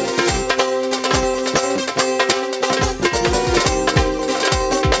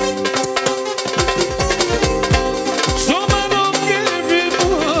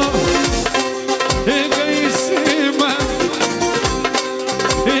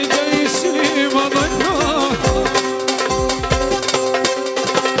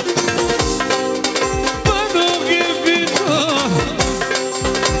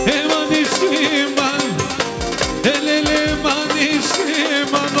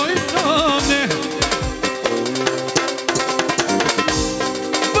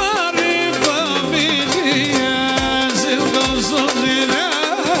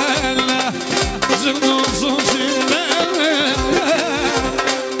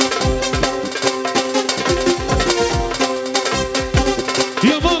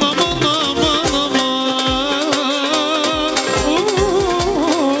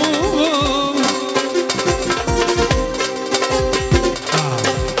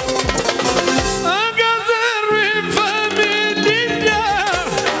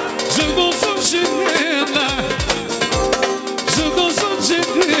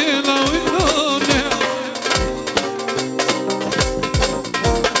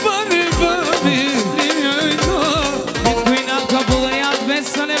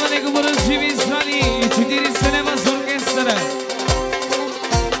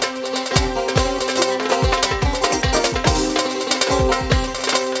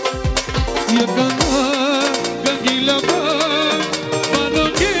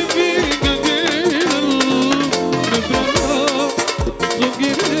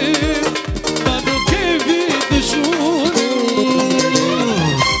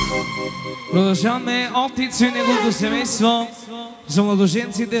Продължаваме от Ицо и неговото семейство, за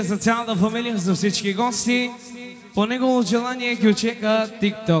младоженците, за цялата фамилия, за всички гости. По негово желание ги очека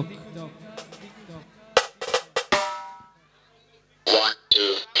TikTok. 1,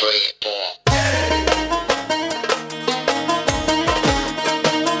 2, 3, 4.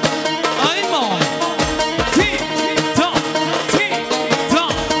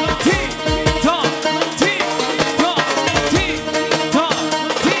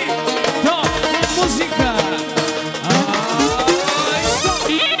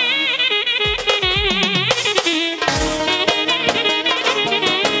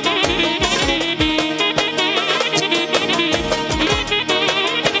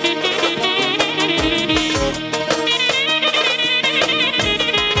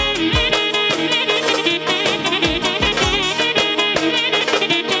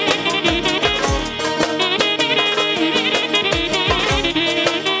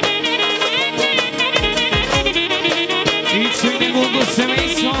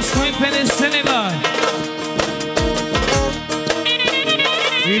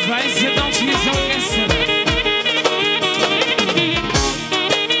 20 точки за оркестъра.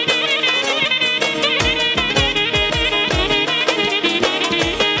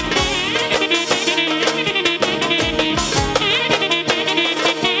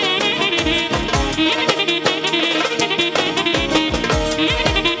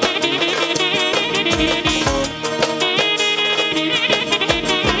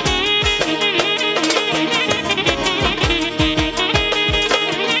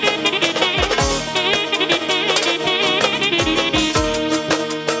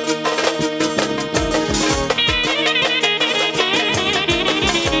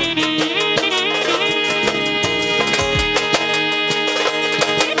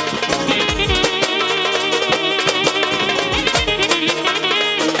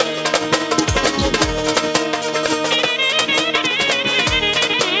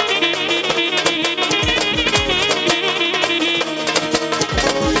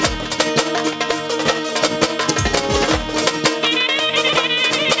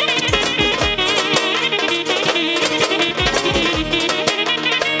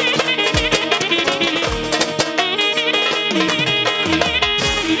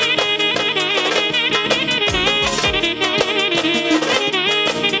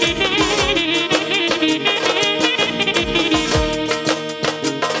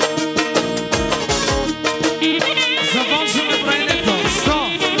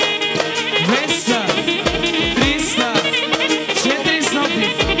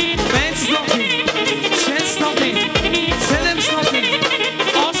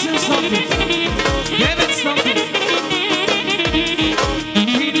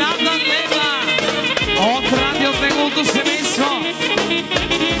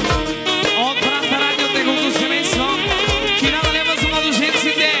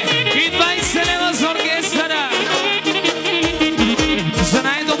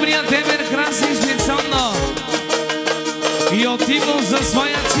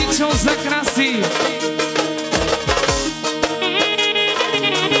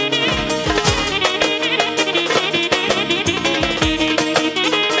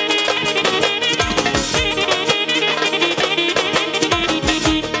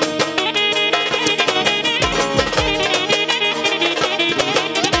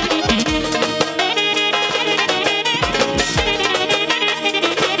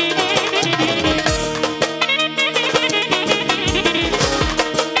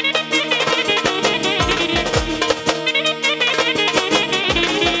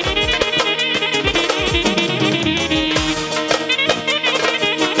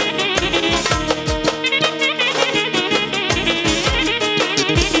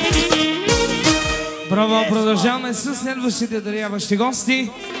 Продължаваме с следващите даряващи гости.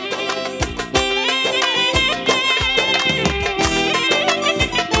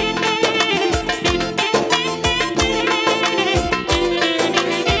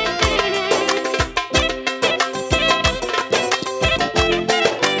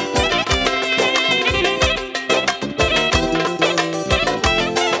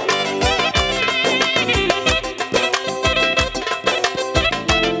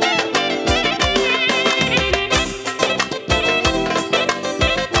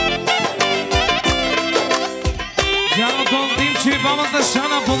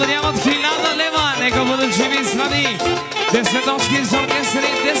 Подаряват 1000 лева, нека бъдат живи и здрави. 10 точки за оркестър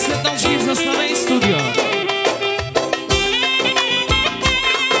и 10 точки за Слава и студио.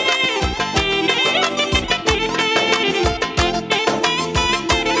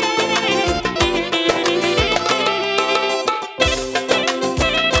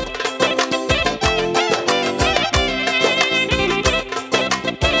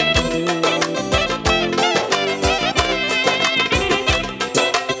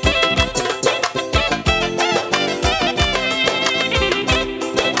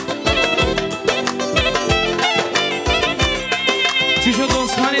 Чичото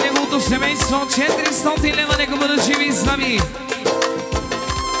Осман и неговото семейство 400 лева, нека бъдат живи и здрави.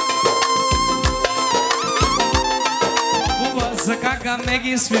 Буба, за кака не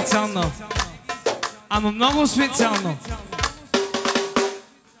ги е специално. Ама много специално.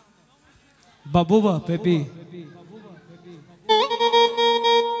 Бабуба, Пепи.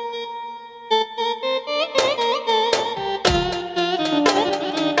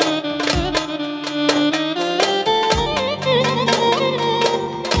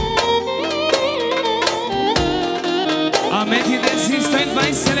 Аметите си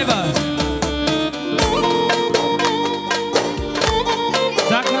 120 лева.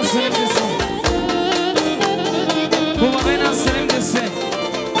 Так на 70. Хубаве на 70.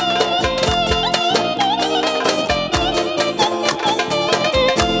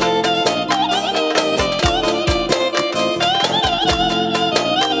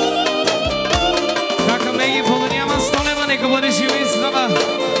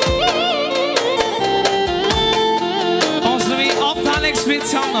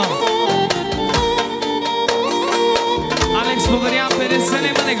 специално. Алекс благодаря 50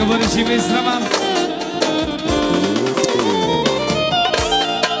 лева, нека бъде жива и здрава.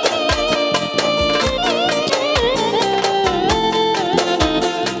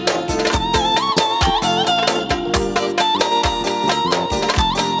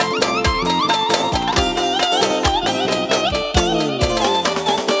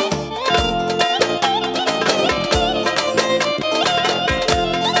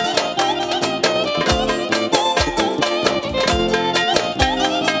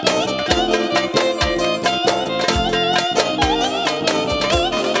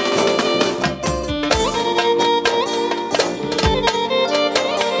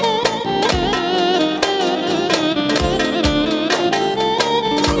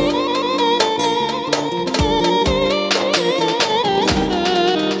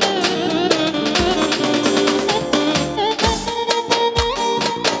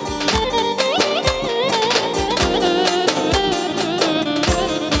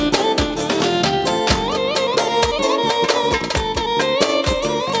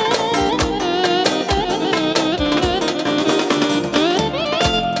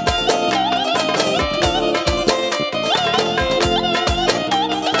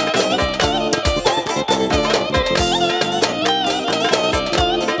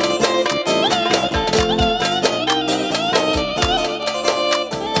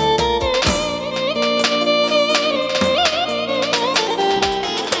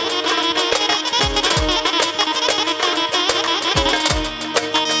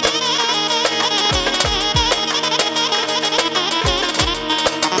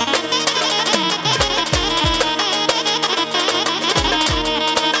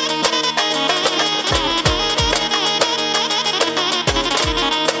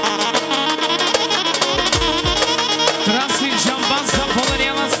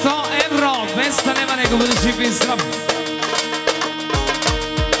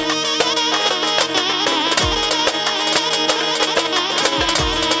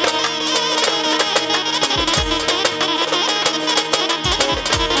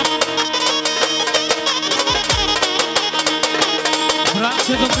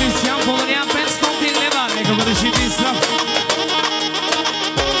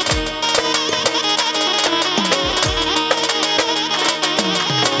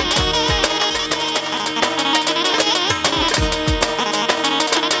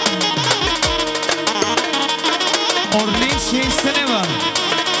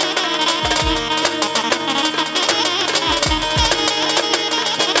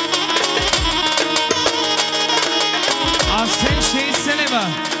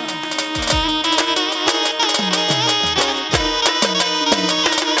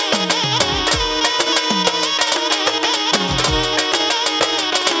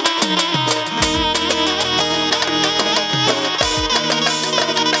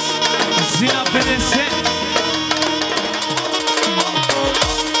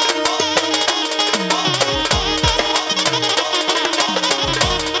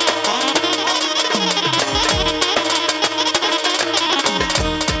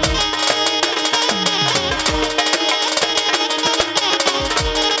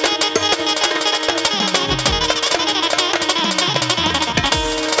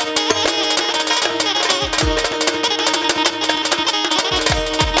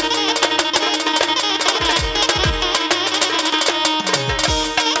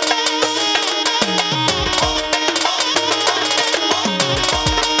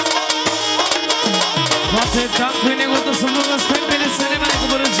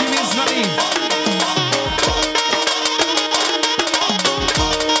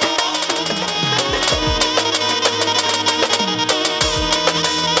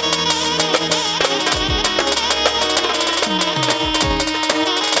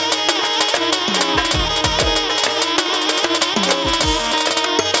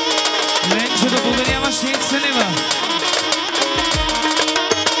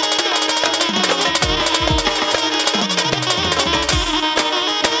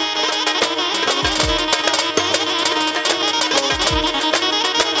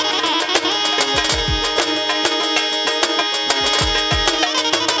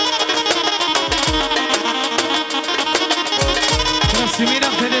 Красимира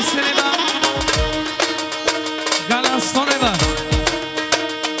 50 лева, Гала 100 лева.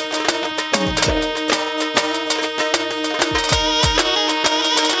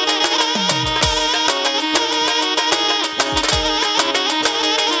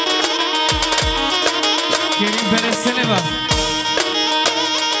 Керим 50 лева.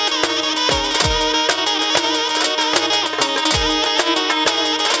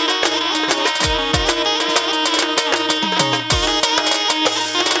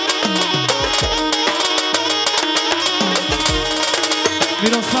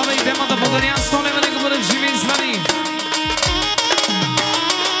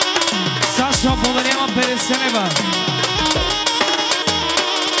 Пересенева.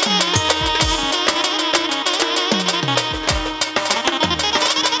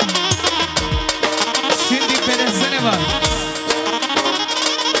 Синди Пересенева.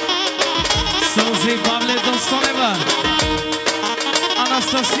 Сълзи Павле Достонева.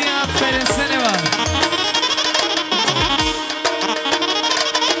 Анастасия Пересенева.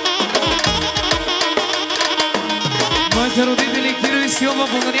 Моите родители Киро и Силва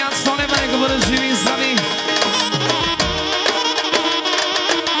благодарят Стонева, нека бъдат живи и здрави.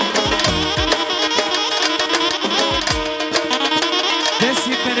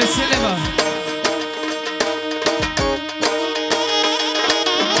 Деси Переселева.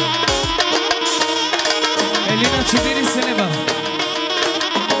 Елина Чебириселева.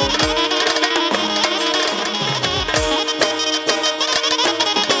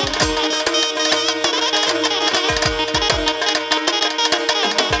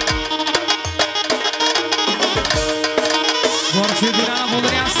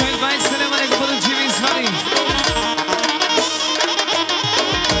 Благодаря, 120 лева, нека бъдат живи и здрави.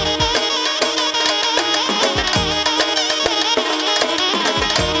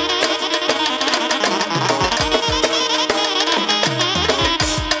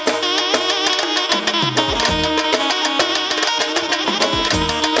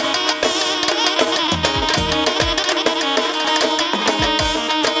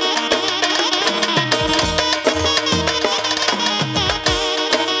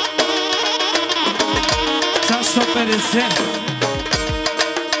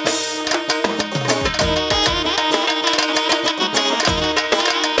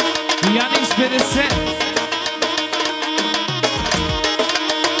 Янис 50.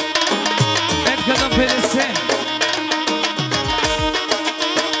 Едгадъм 50.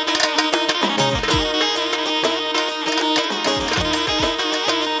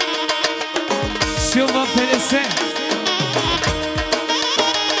 Силва 50.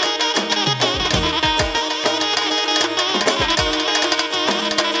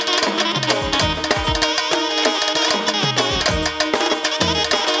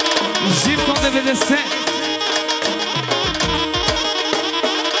 Живко 90.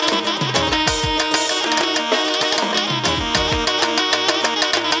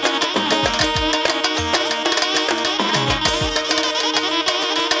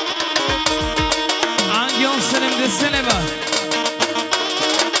 Ангел 70 лева.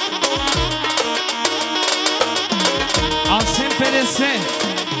 Асен 50.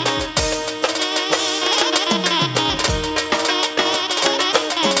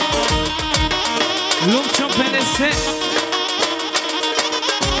 Lumčo 50.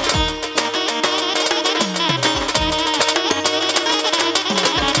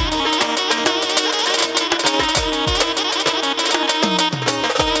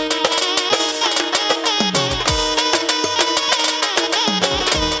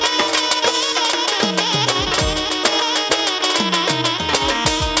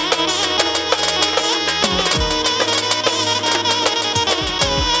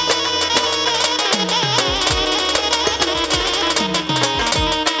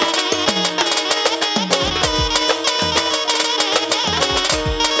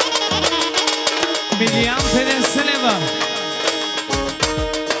 Милиан 50 лева.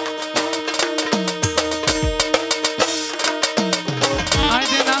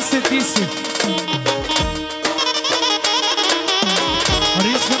 Айде, Насе, ти си.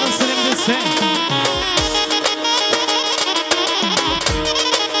 Ричка на 70.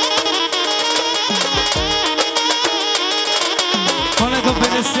 Коле до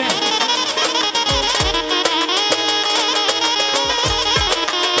 50.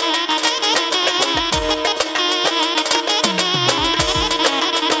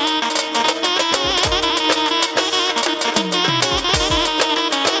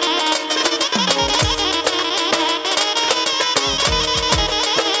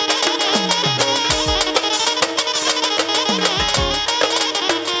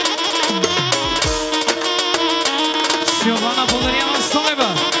 Силвана подарява 100 лева.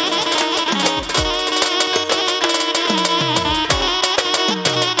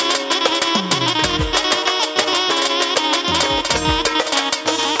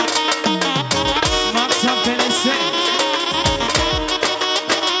 Макса 50.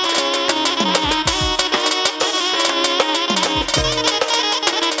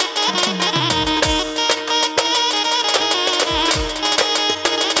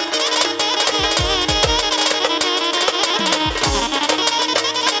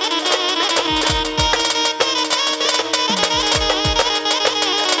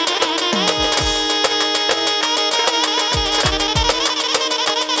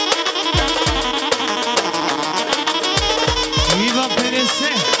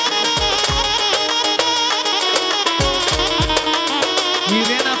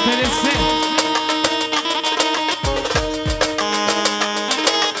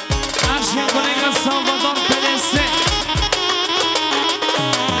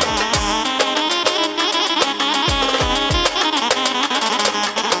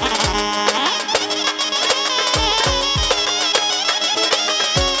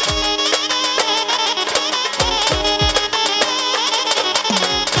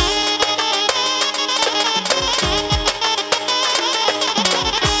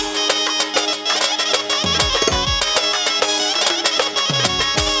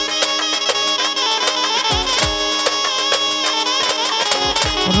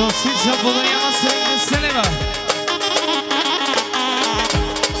 Феранца подарява 70 лева.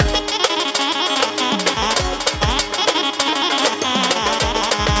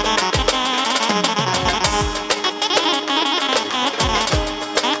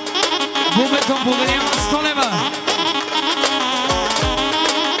 Бубето подарява 100 лева.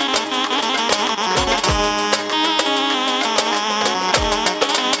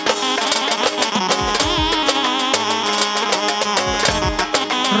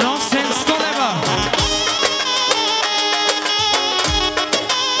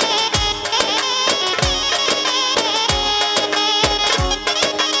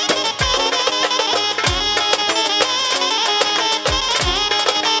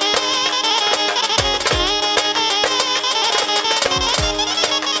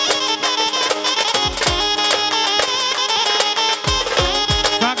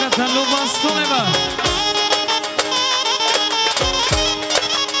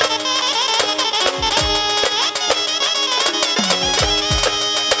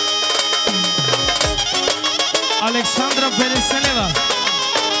 Александра 50 лева.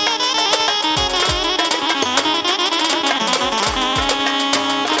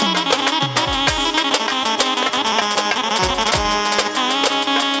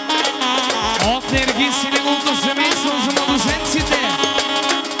 От Нергис и неговото семейство за младоженците.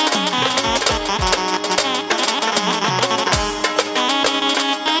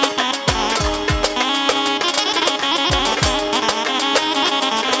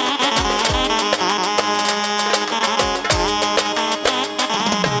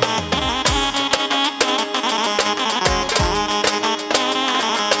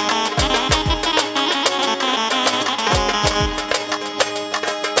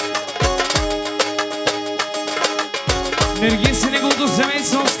 Нергис и неговото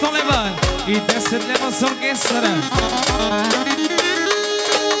семейство 100 лева и 10 лева с оркестъра.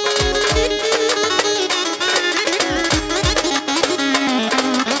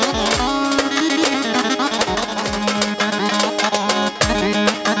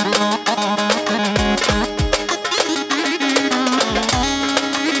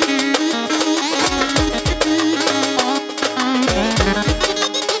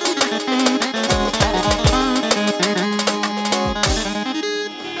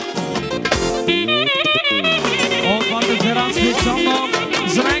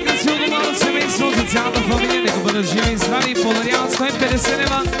 За най-красивото младо семейство, за цялата фамилия, нека бъдат живи и здрави, подаряват 150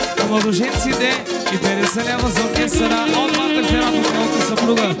 лева на младоженците и 50 лева за оркестъра от Марта Ферат от неговата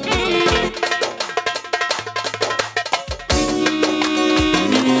съпруга.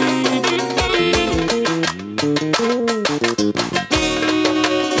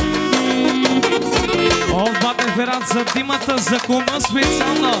 От Марта Ферат за димата, за кума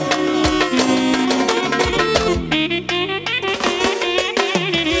специално.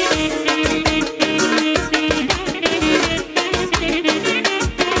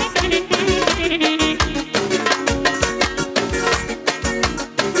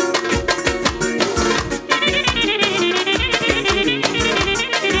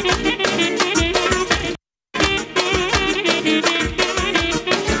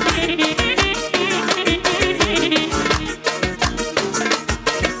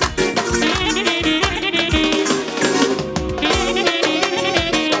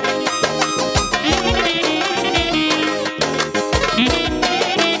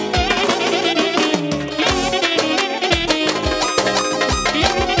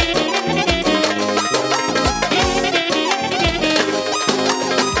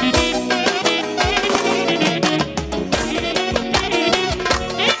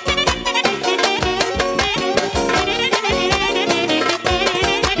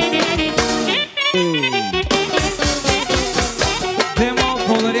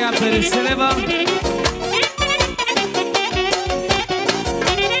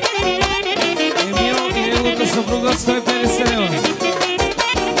 Съпруга 150 лева.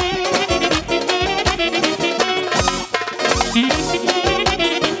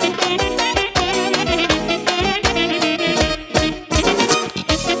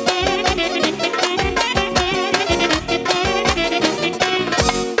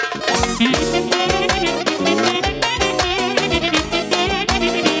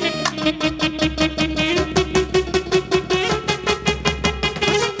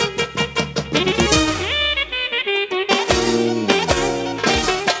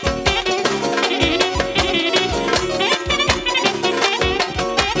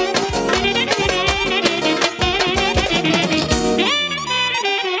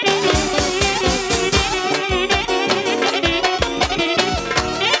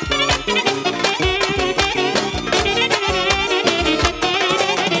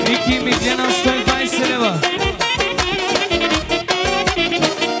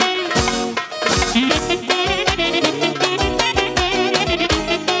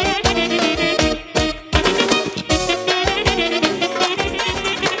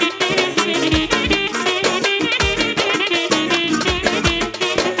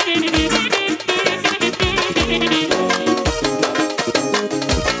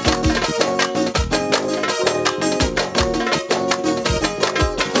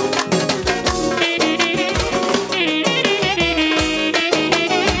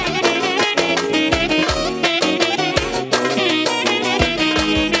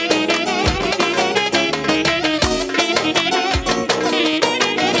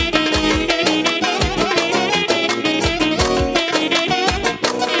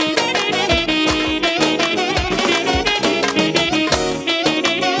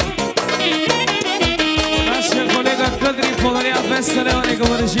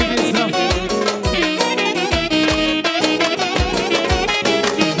 нека бъде жив и здрав.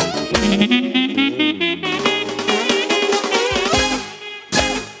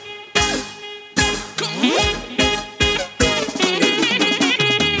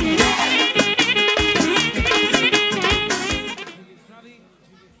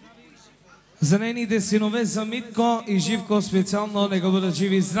 За нейните синове, за Митко и Живко специално, нека бъдат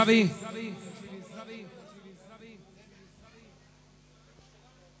живи и здрави.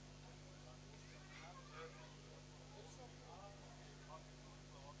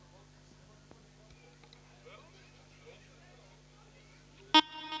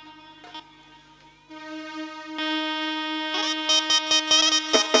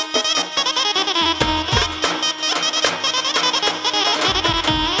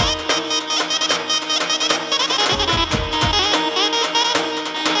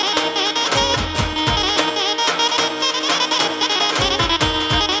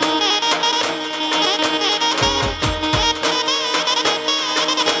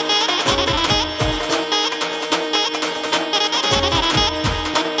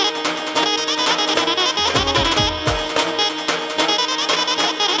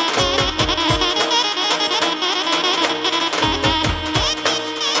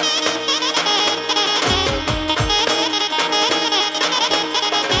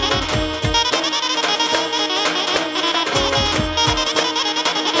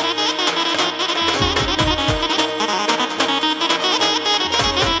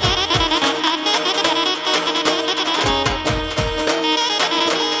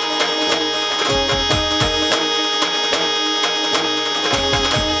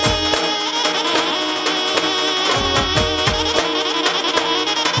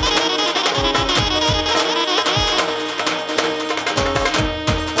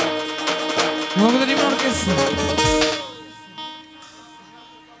 Благодарим на оркестра.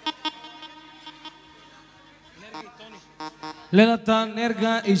 Лената,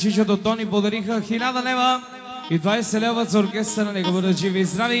 Нерга и Чичото Тони подариха 1000 лева и 20 лева за оркестъра. Нека бъдат живи и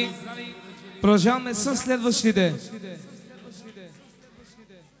здрави. Продължаваме с следващите.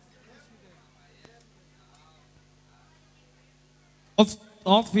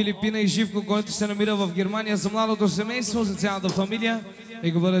 От Филипина и Живко, който се намира в Германия, за младото семейство, за цялата фамилия.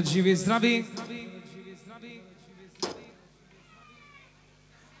 Нека бъдат живи и здрави.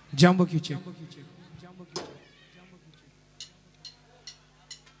 Джамбо Кюче.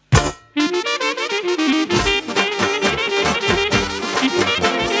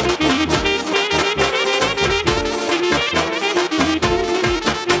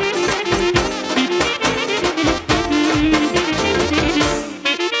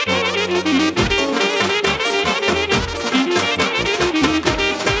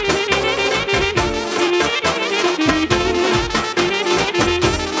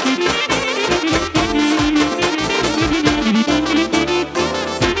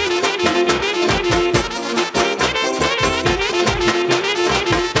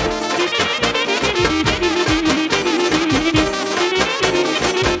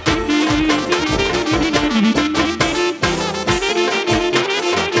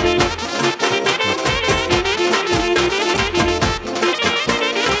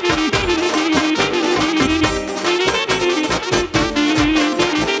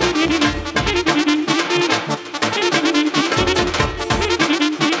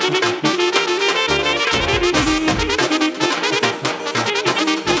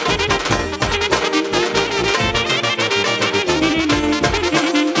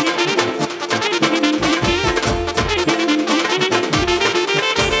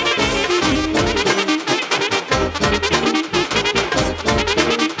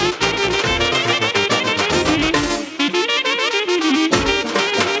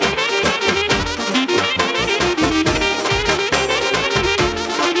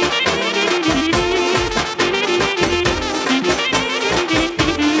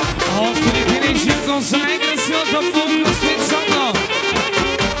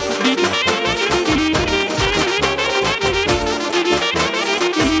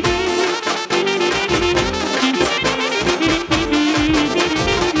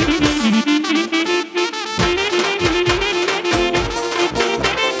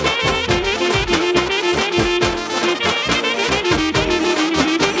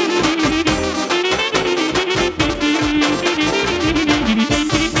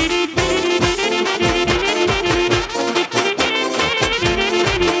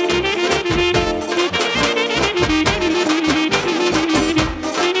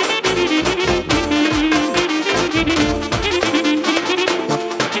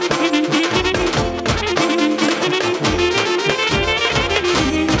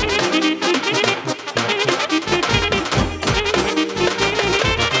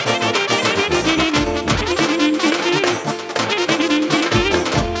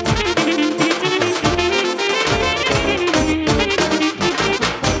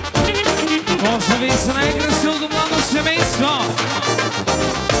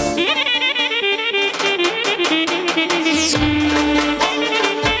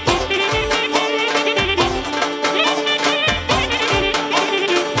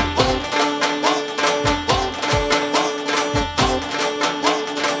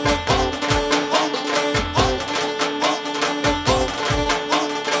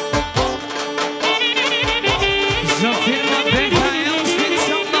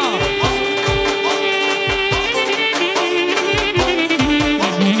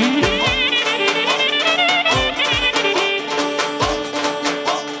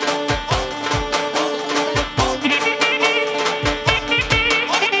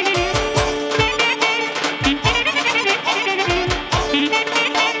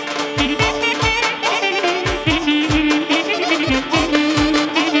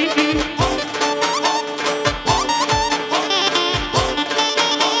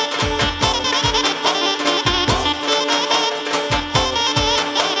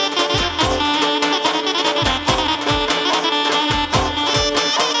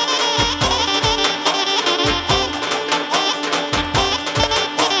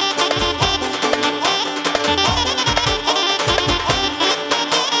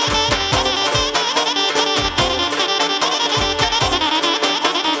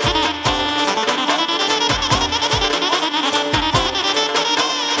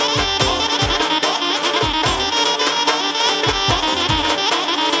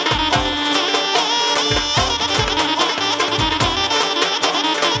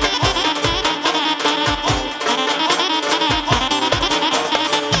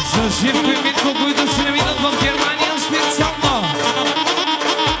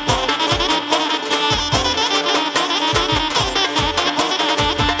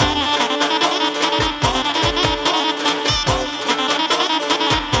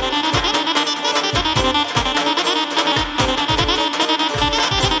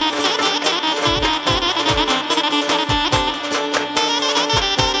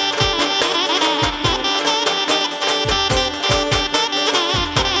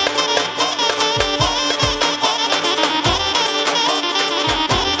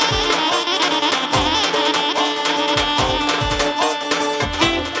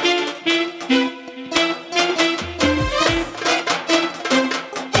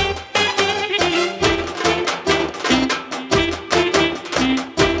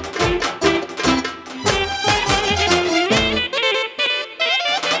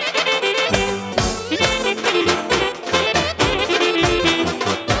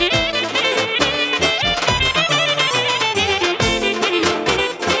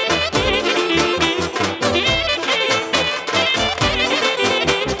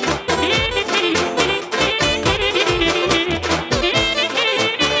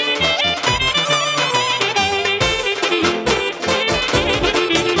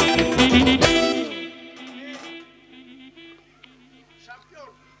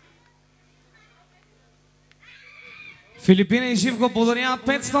 Филипина и Живко подаряват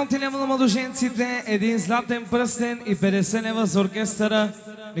 500 лева на младоженците, един златен пръстен и 50 лева за оркестъра.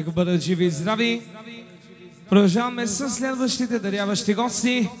 Нека бъдат живи и здрави. Продължаваме с следващите даряващи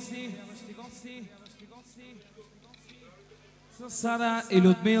гости. С Сара и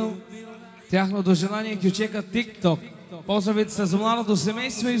Людмил. Тяхното желание кючека TikTok. Поздравите са за младото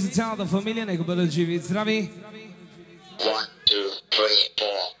семейство и за цялата фамилия. Нека бъдат живи и здрави. 1, 2, 3,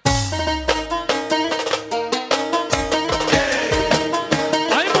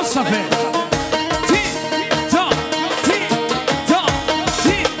 4. Ай, Мусафе!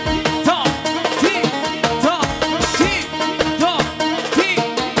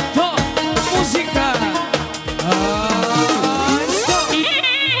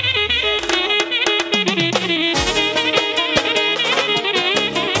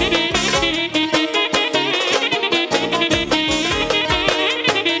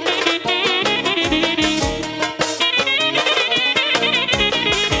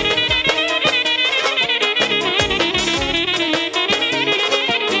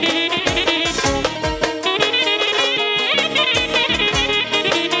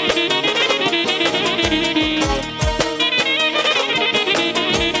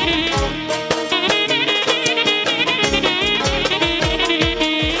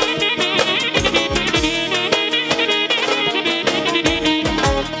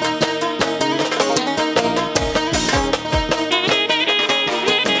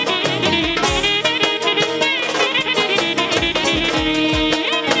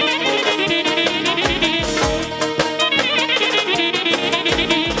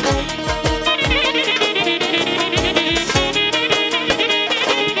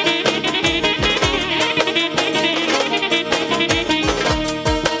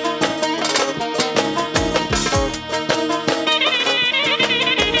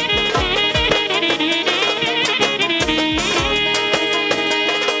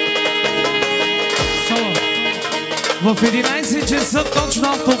 В 11 часа точно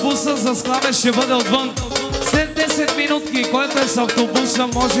автобуса за Склаве ще бъде отвън. След 10 минутки, който е с автобуса,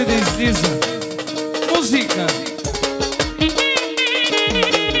 може да излиза. Музика!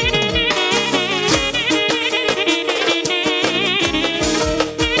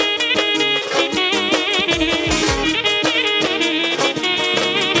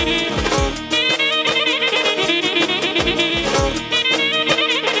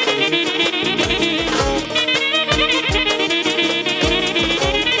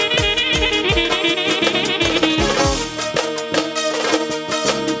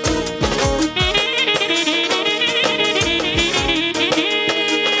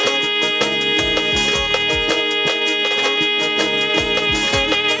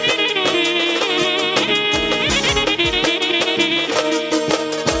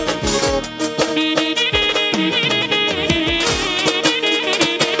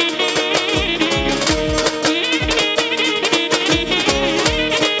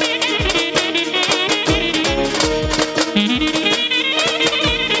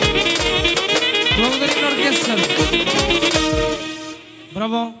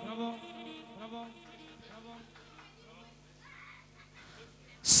 Браво!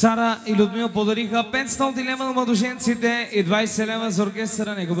 Сара и Людмил подариха 500 лева на младоженците и 20 лева за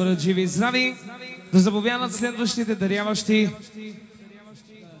оркестъра. Нека бъдат живи и здрави. Да заповядат следващите даряващи.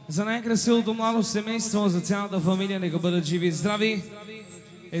 За най-красивото младо семейство, за цялата фамилия, нека бъдат живи и здрави.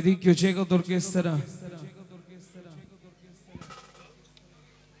 Един кючек от оркестъра.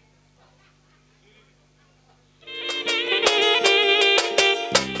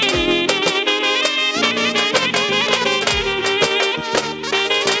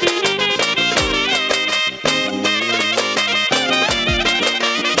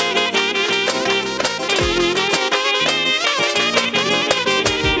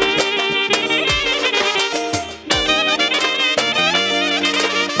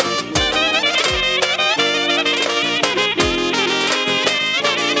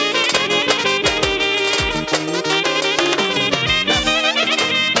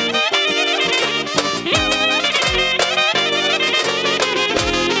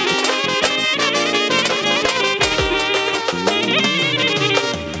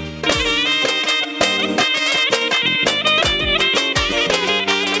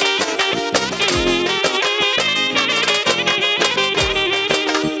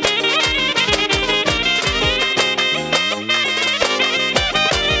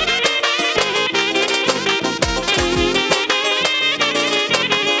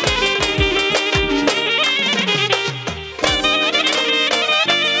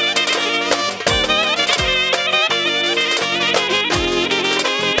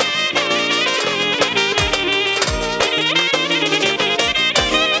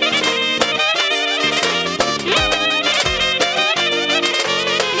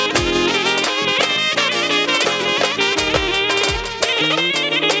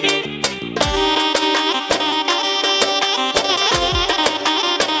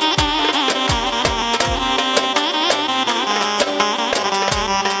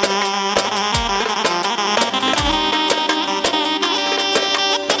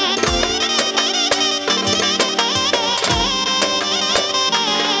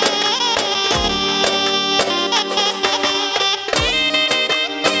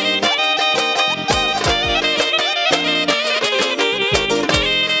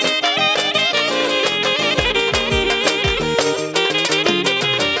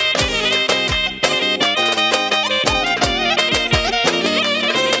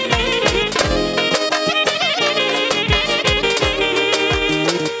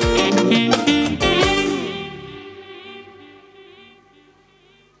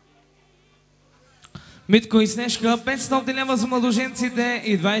 Митко и Снежка, 500 лева за младоженците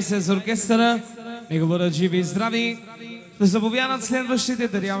и 20 за оркестъра. Нека бъдат живи и здрави. Да заповядат следващите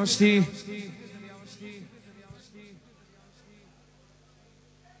даряващи.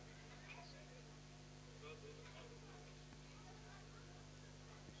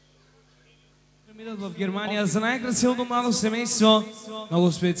 В Германия за най-красивото младо семейство,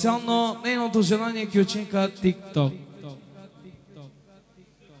 много специално нейното желание кюченка TikTok.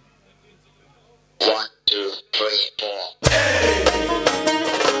 1, 2, 3,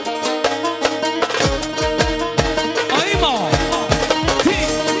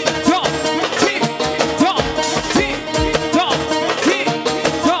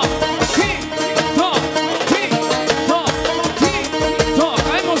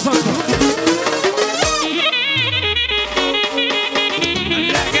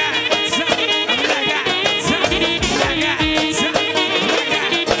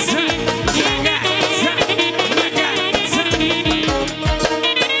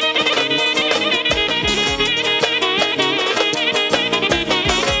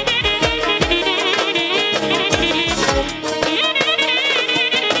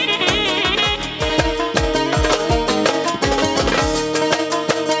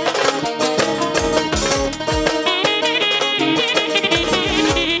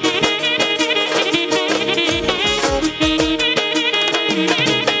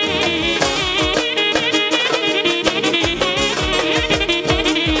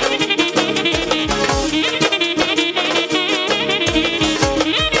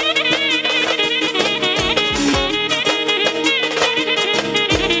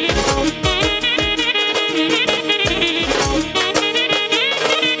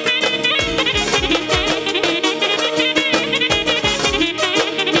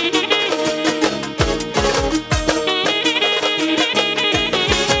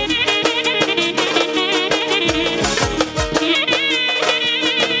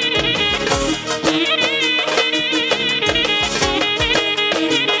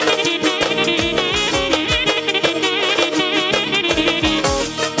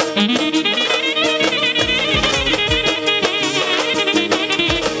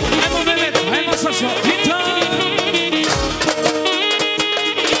 4.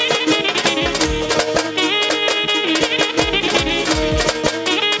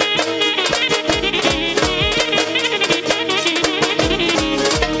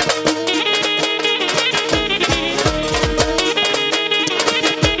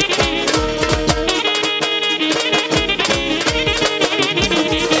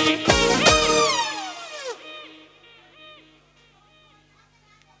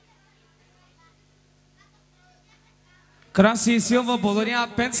 Краси и Силва благодаря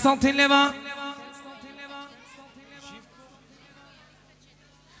 500 лева.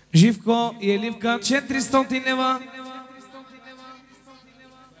 Живко и Еливка 400 лева.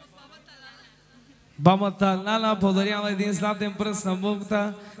 Бабата Лала подарява един златен пръст на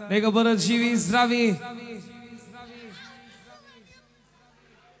букта. Нека бъдат живи и здрави.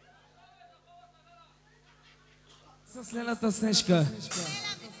 С лелата Снежка.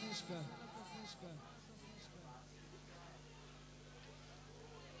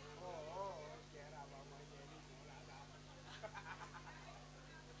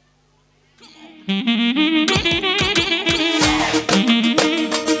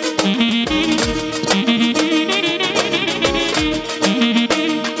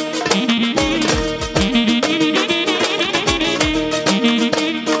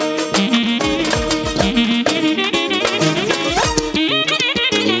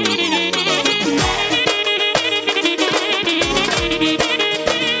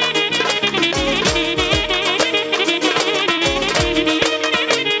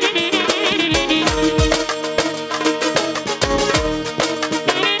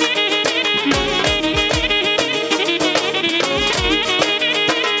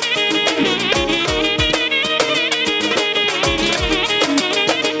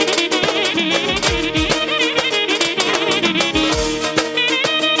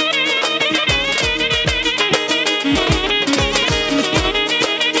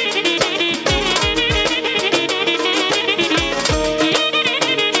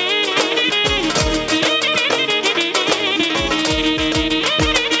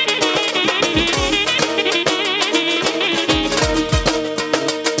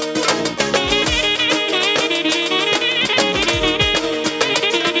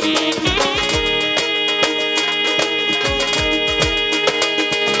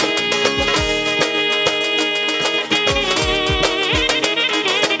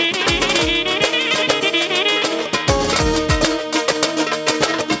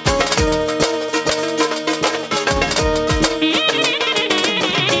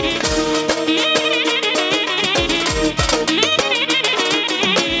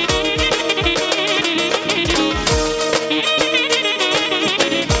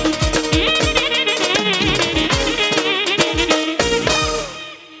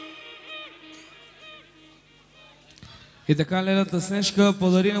 И така Лелята Снежка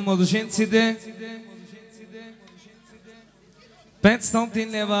подари на младоженците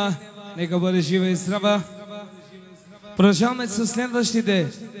 500 лева. Нека бъде жива и здрава. Продължаваме с следващите.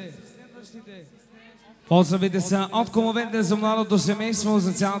 Поздравите са от кумовете за младото семейство,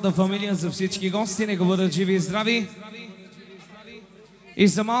 за цялата фамилия, за всички гости. Нека бъдат живи и здрави. И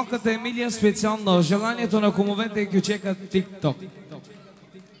за малката Емилия специално желанието на кумовете е кючека TikTok.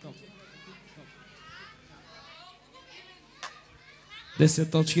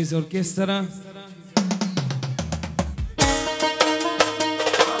 10 точки за оркестъра.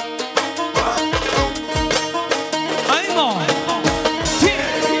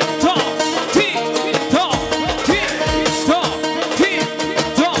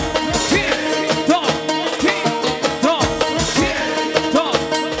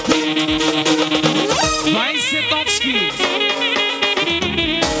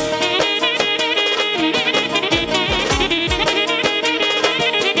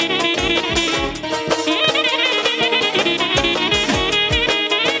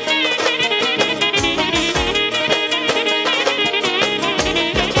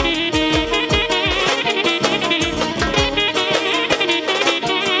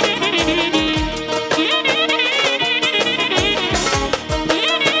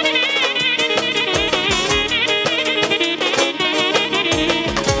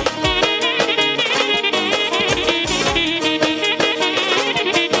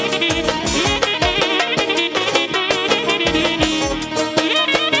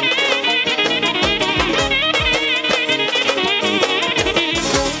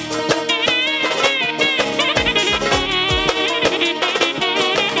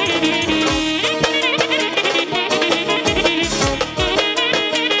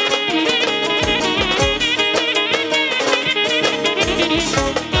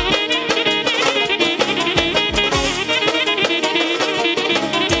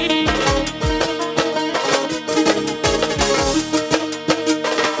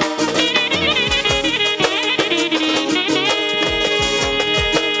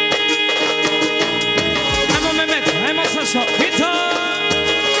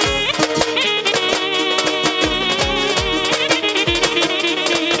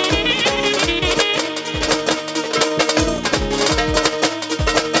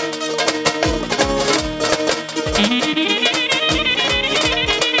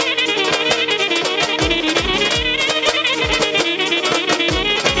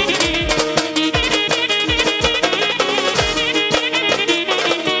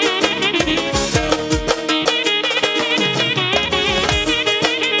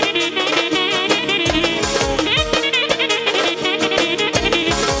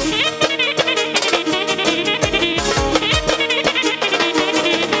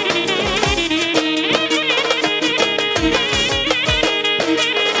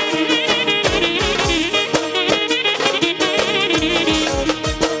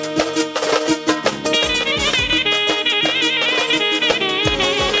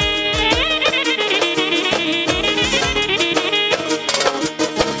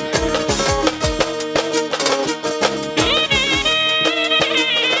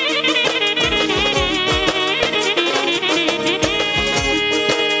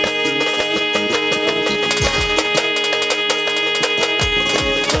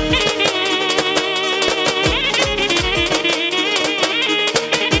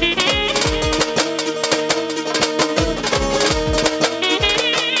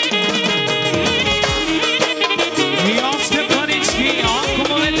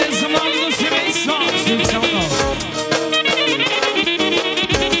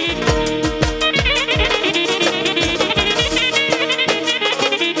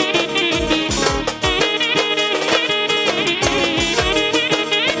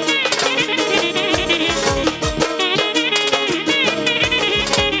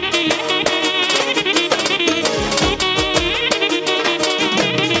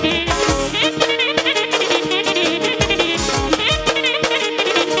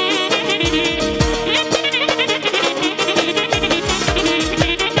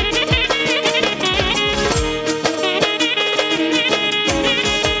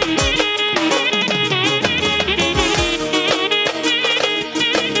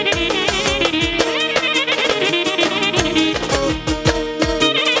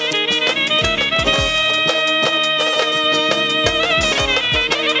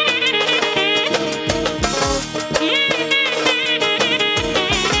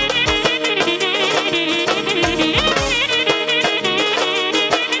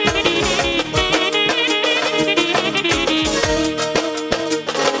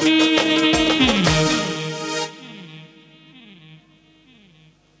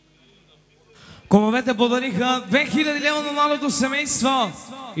 Кумовете подариха 2000 лева на малото семейство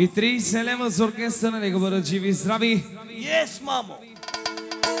и 30 лева за оркестъра. Нека бъдат живи и здрави. Yes, мамо!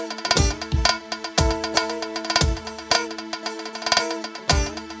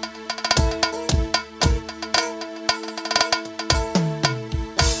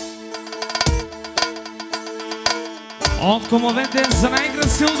 От кумовете за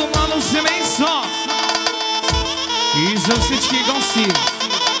най-красивото младо семейство и за всички гости.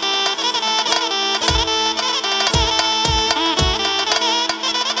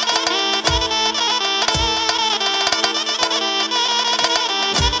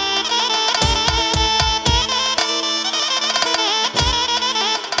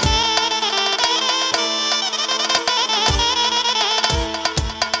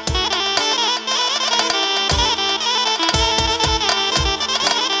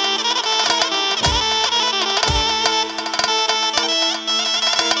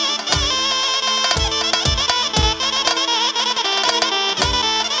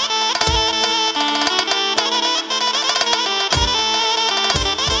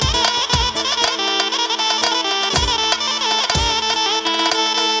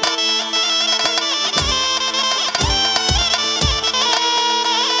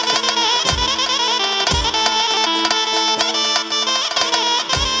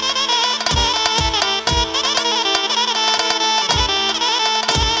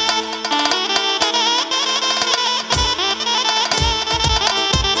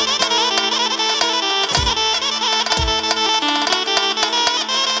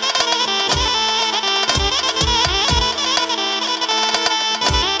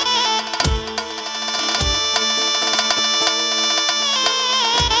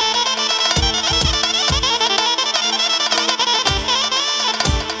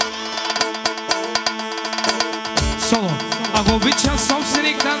 Ако обича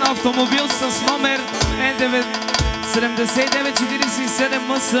собственика на автомобил с номер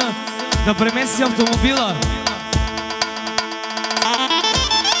N7947МС да премести автомобила.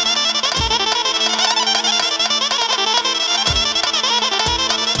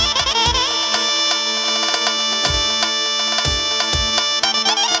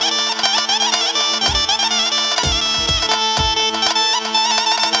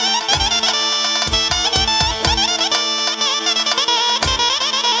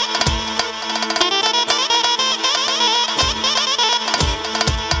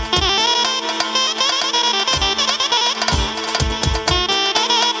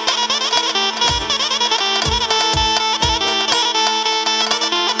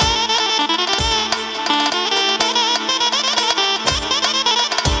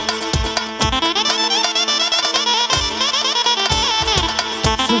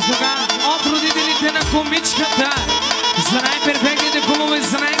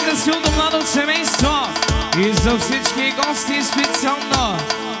 И за всички гости специално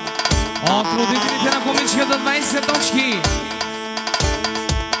от родителите на комичката 20 точки.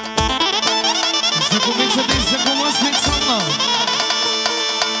 За комичката и за кума специално.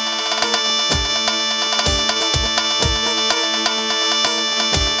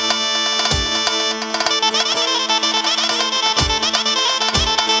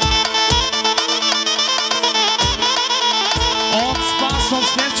 От Спас, от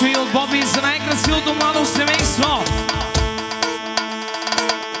Снечо и от Боби за най-красивото младо семейство.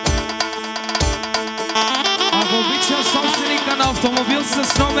 Ако обича собственика на автомобил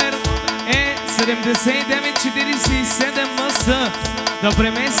с номер Е7947МС да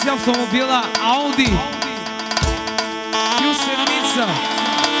премести автомобила Ауди Q7.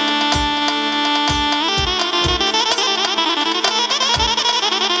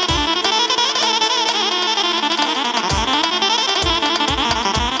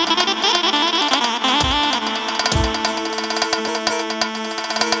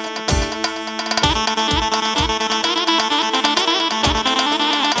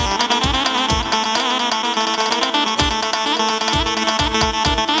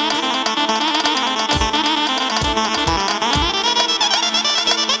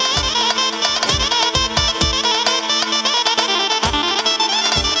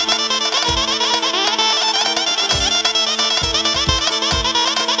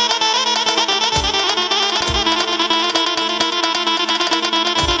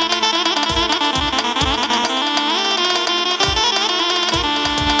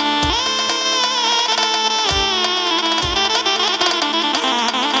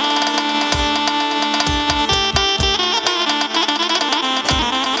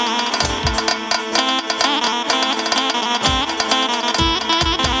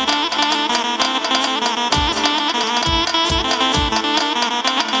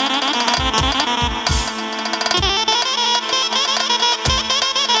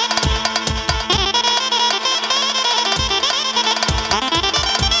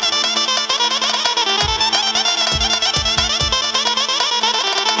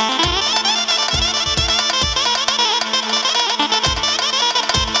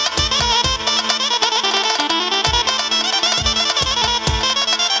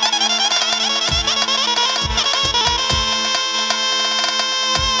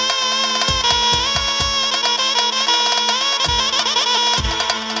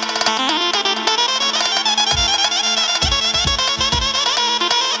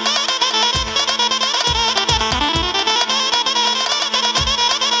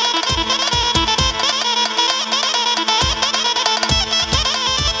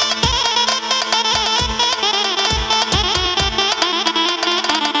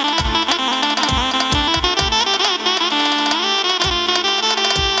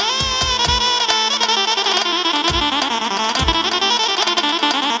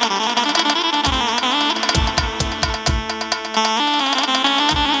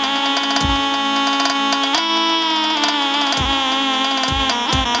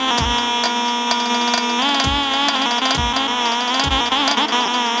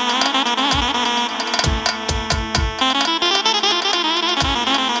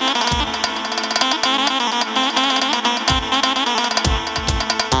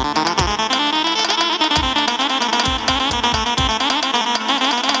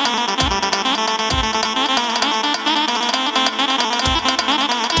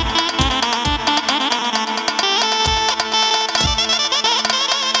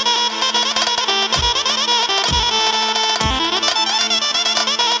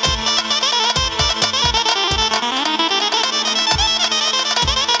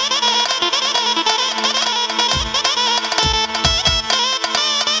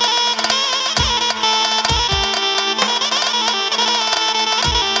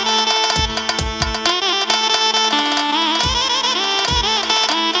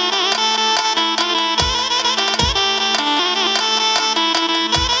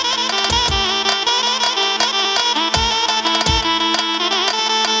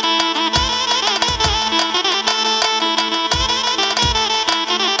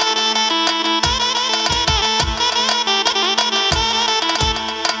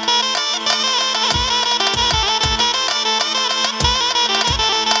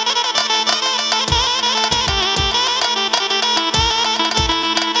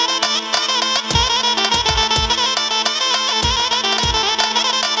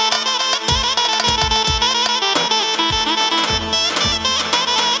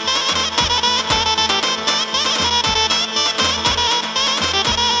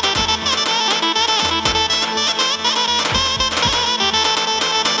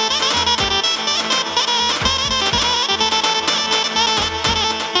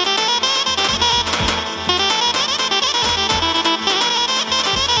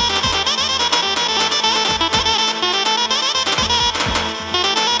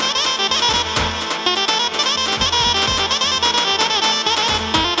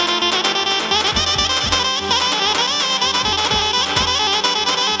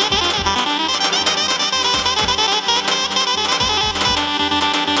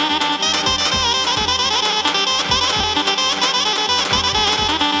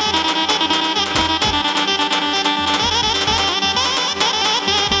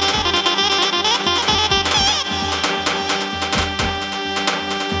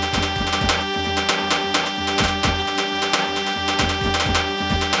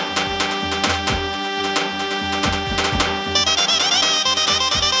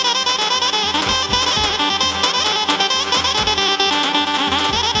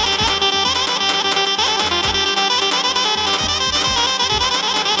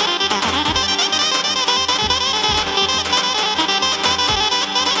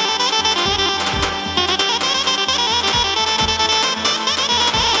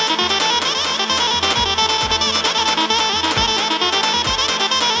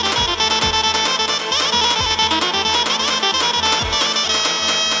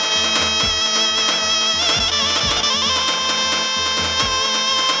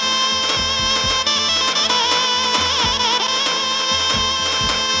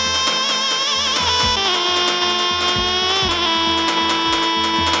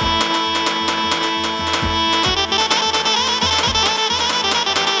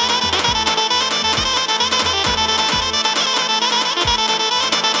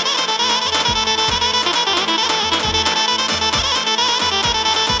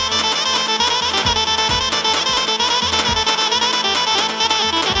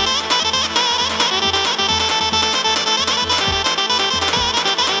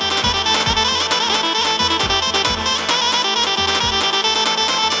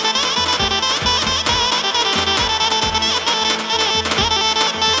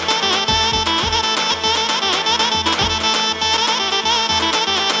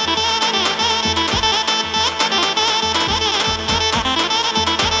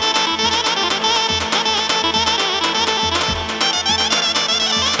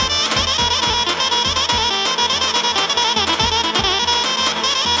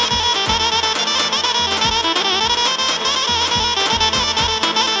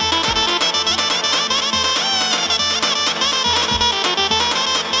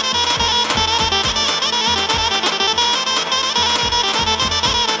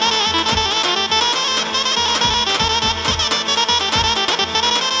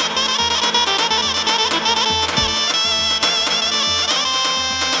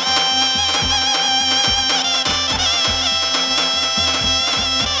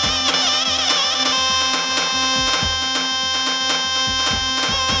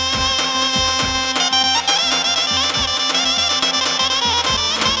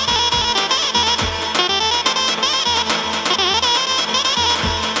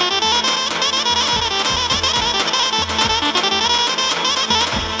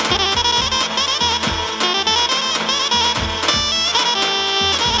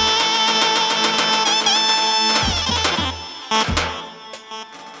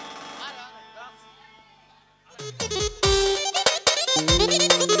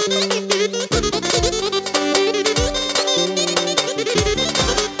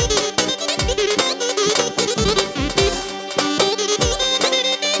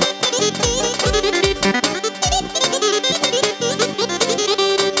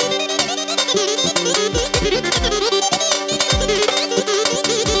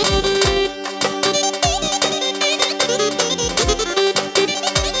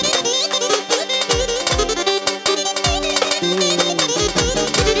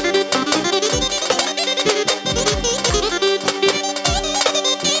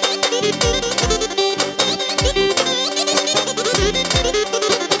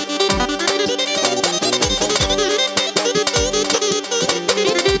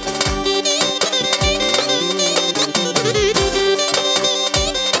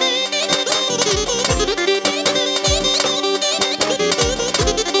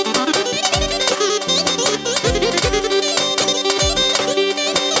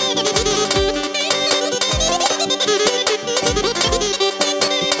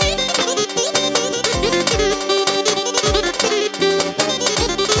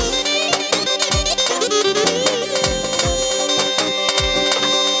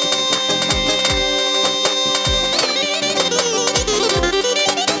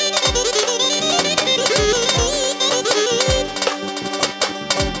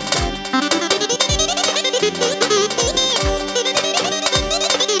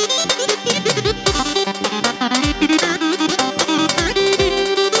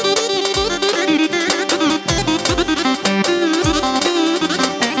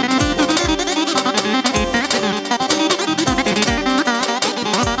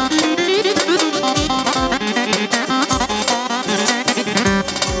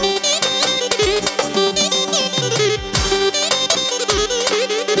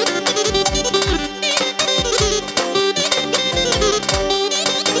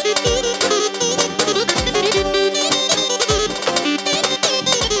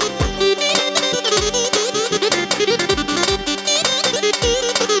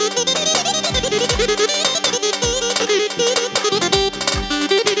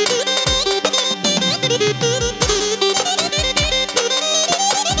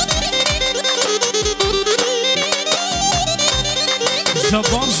 За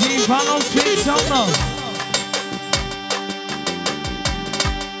Божи Иванов специално.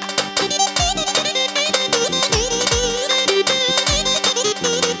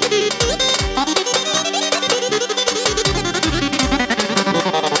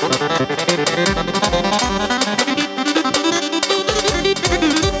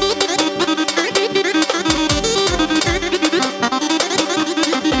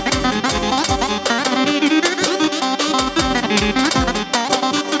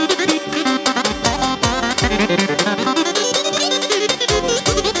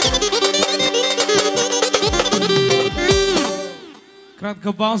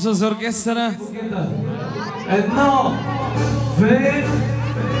 Кратка пауза за оркестъра. 1, 2,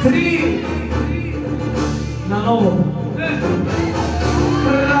 3. Наново.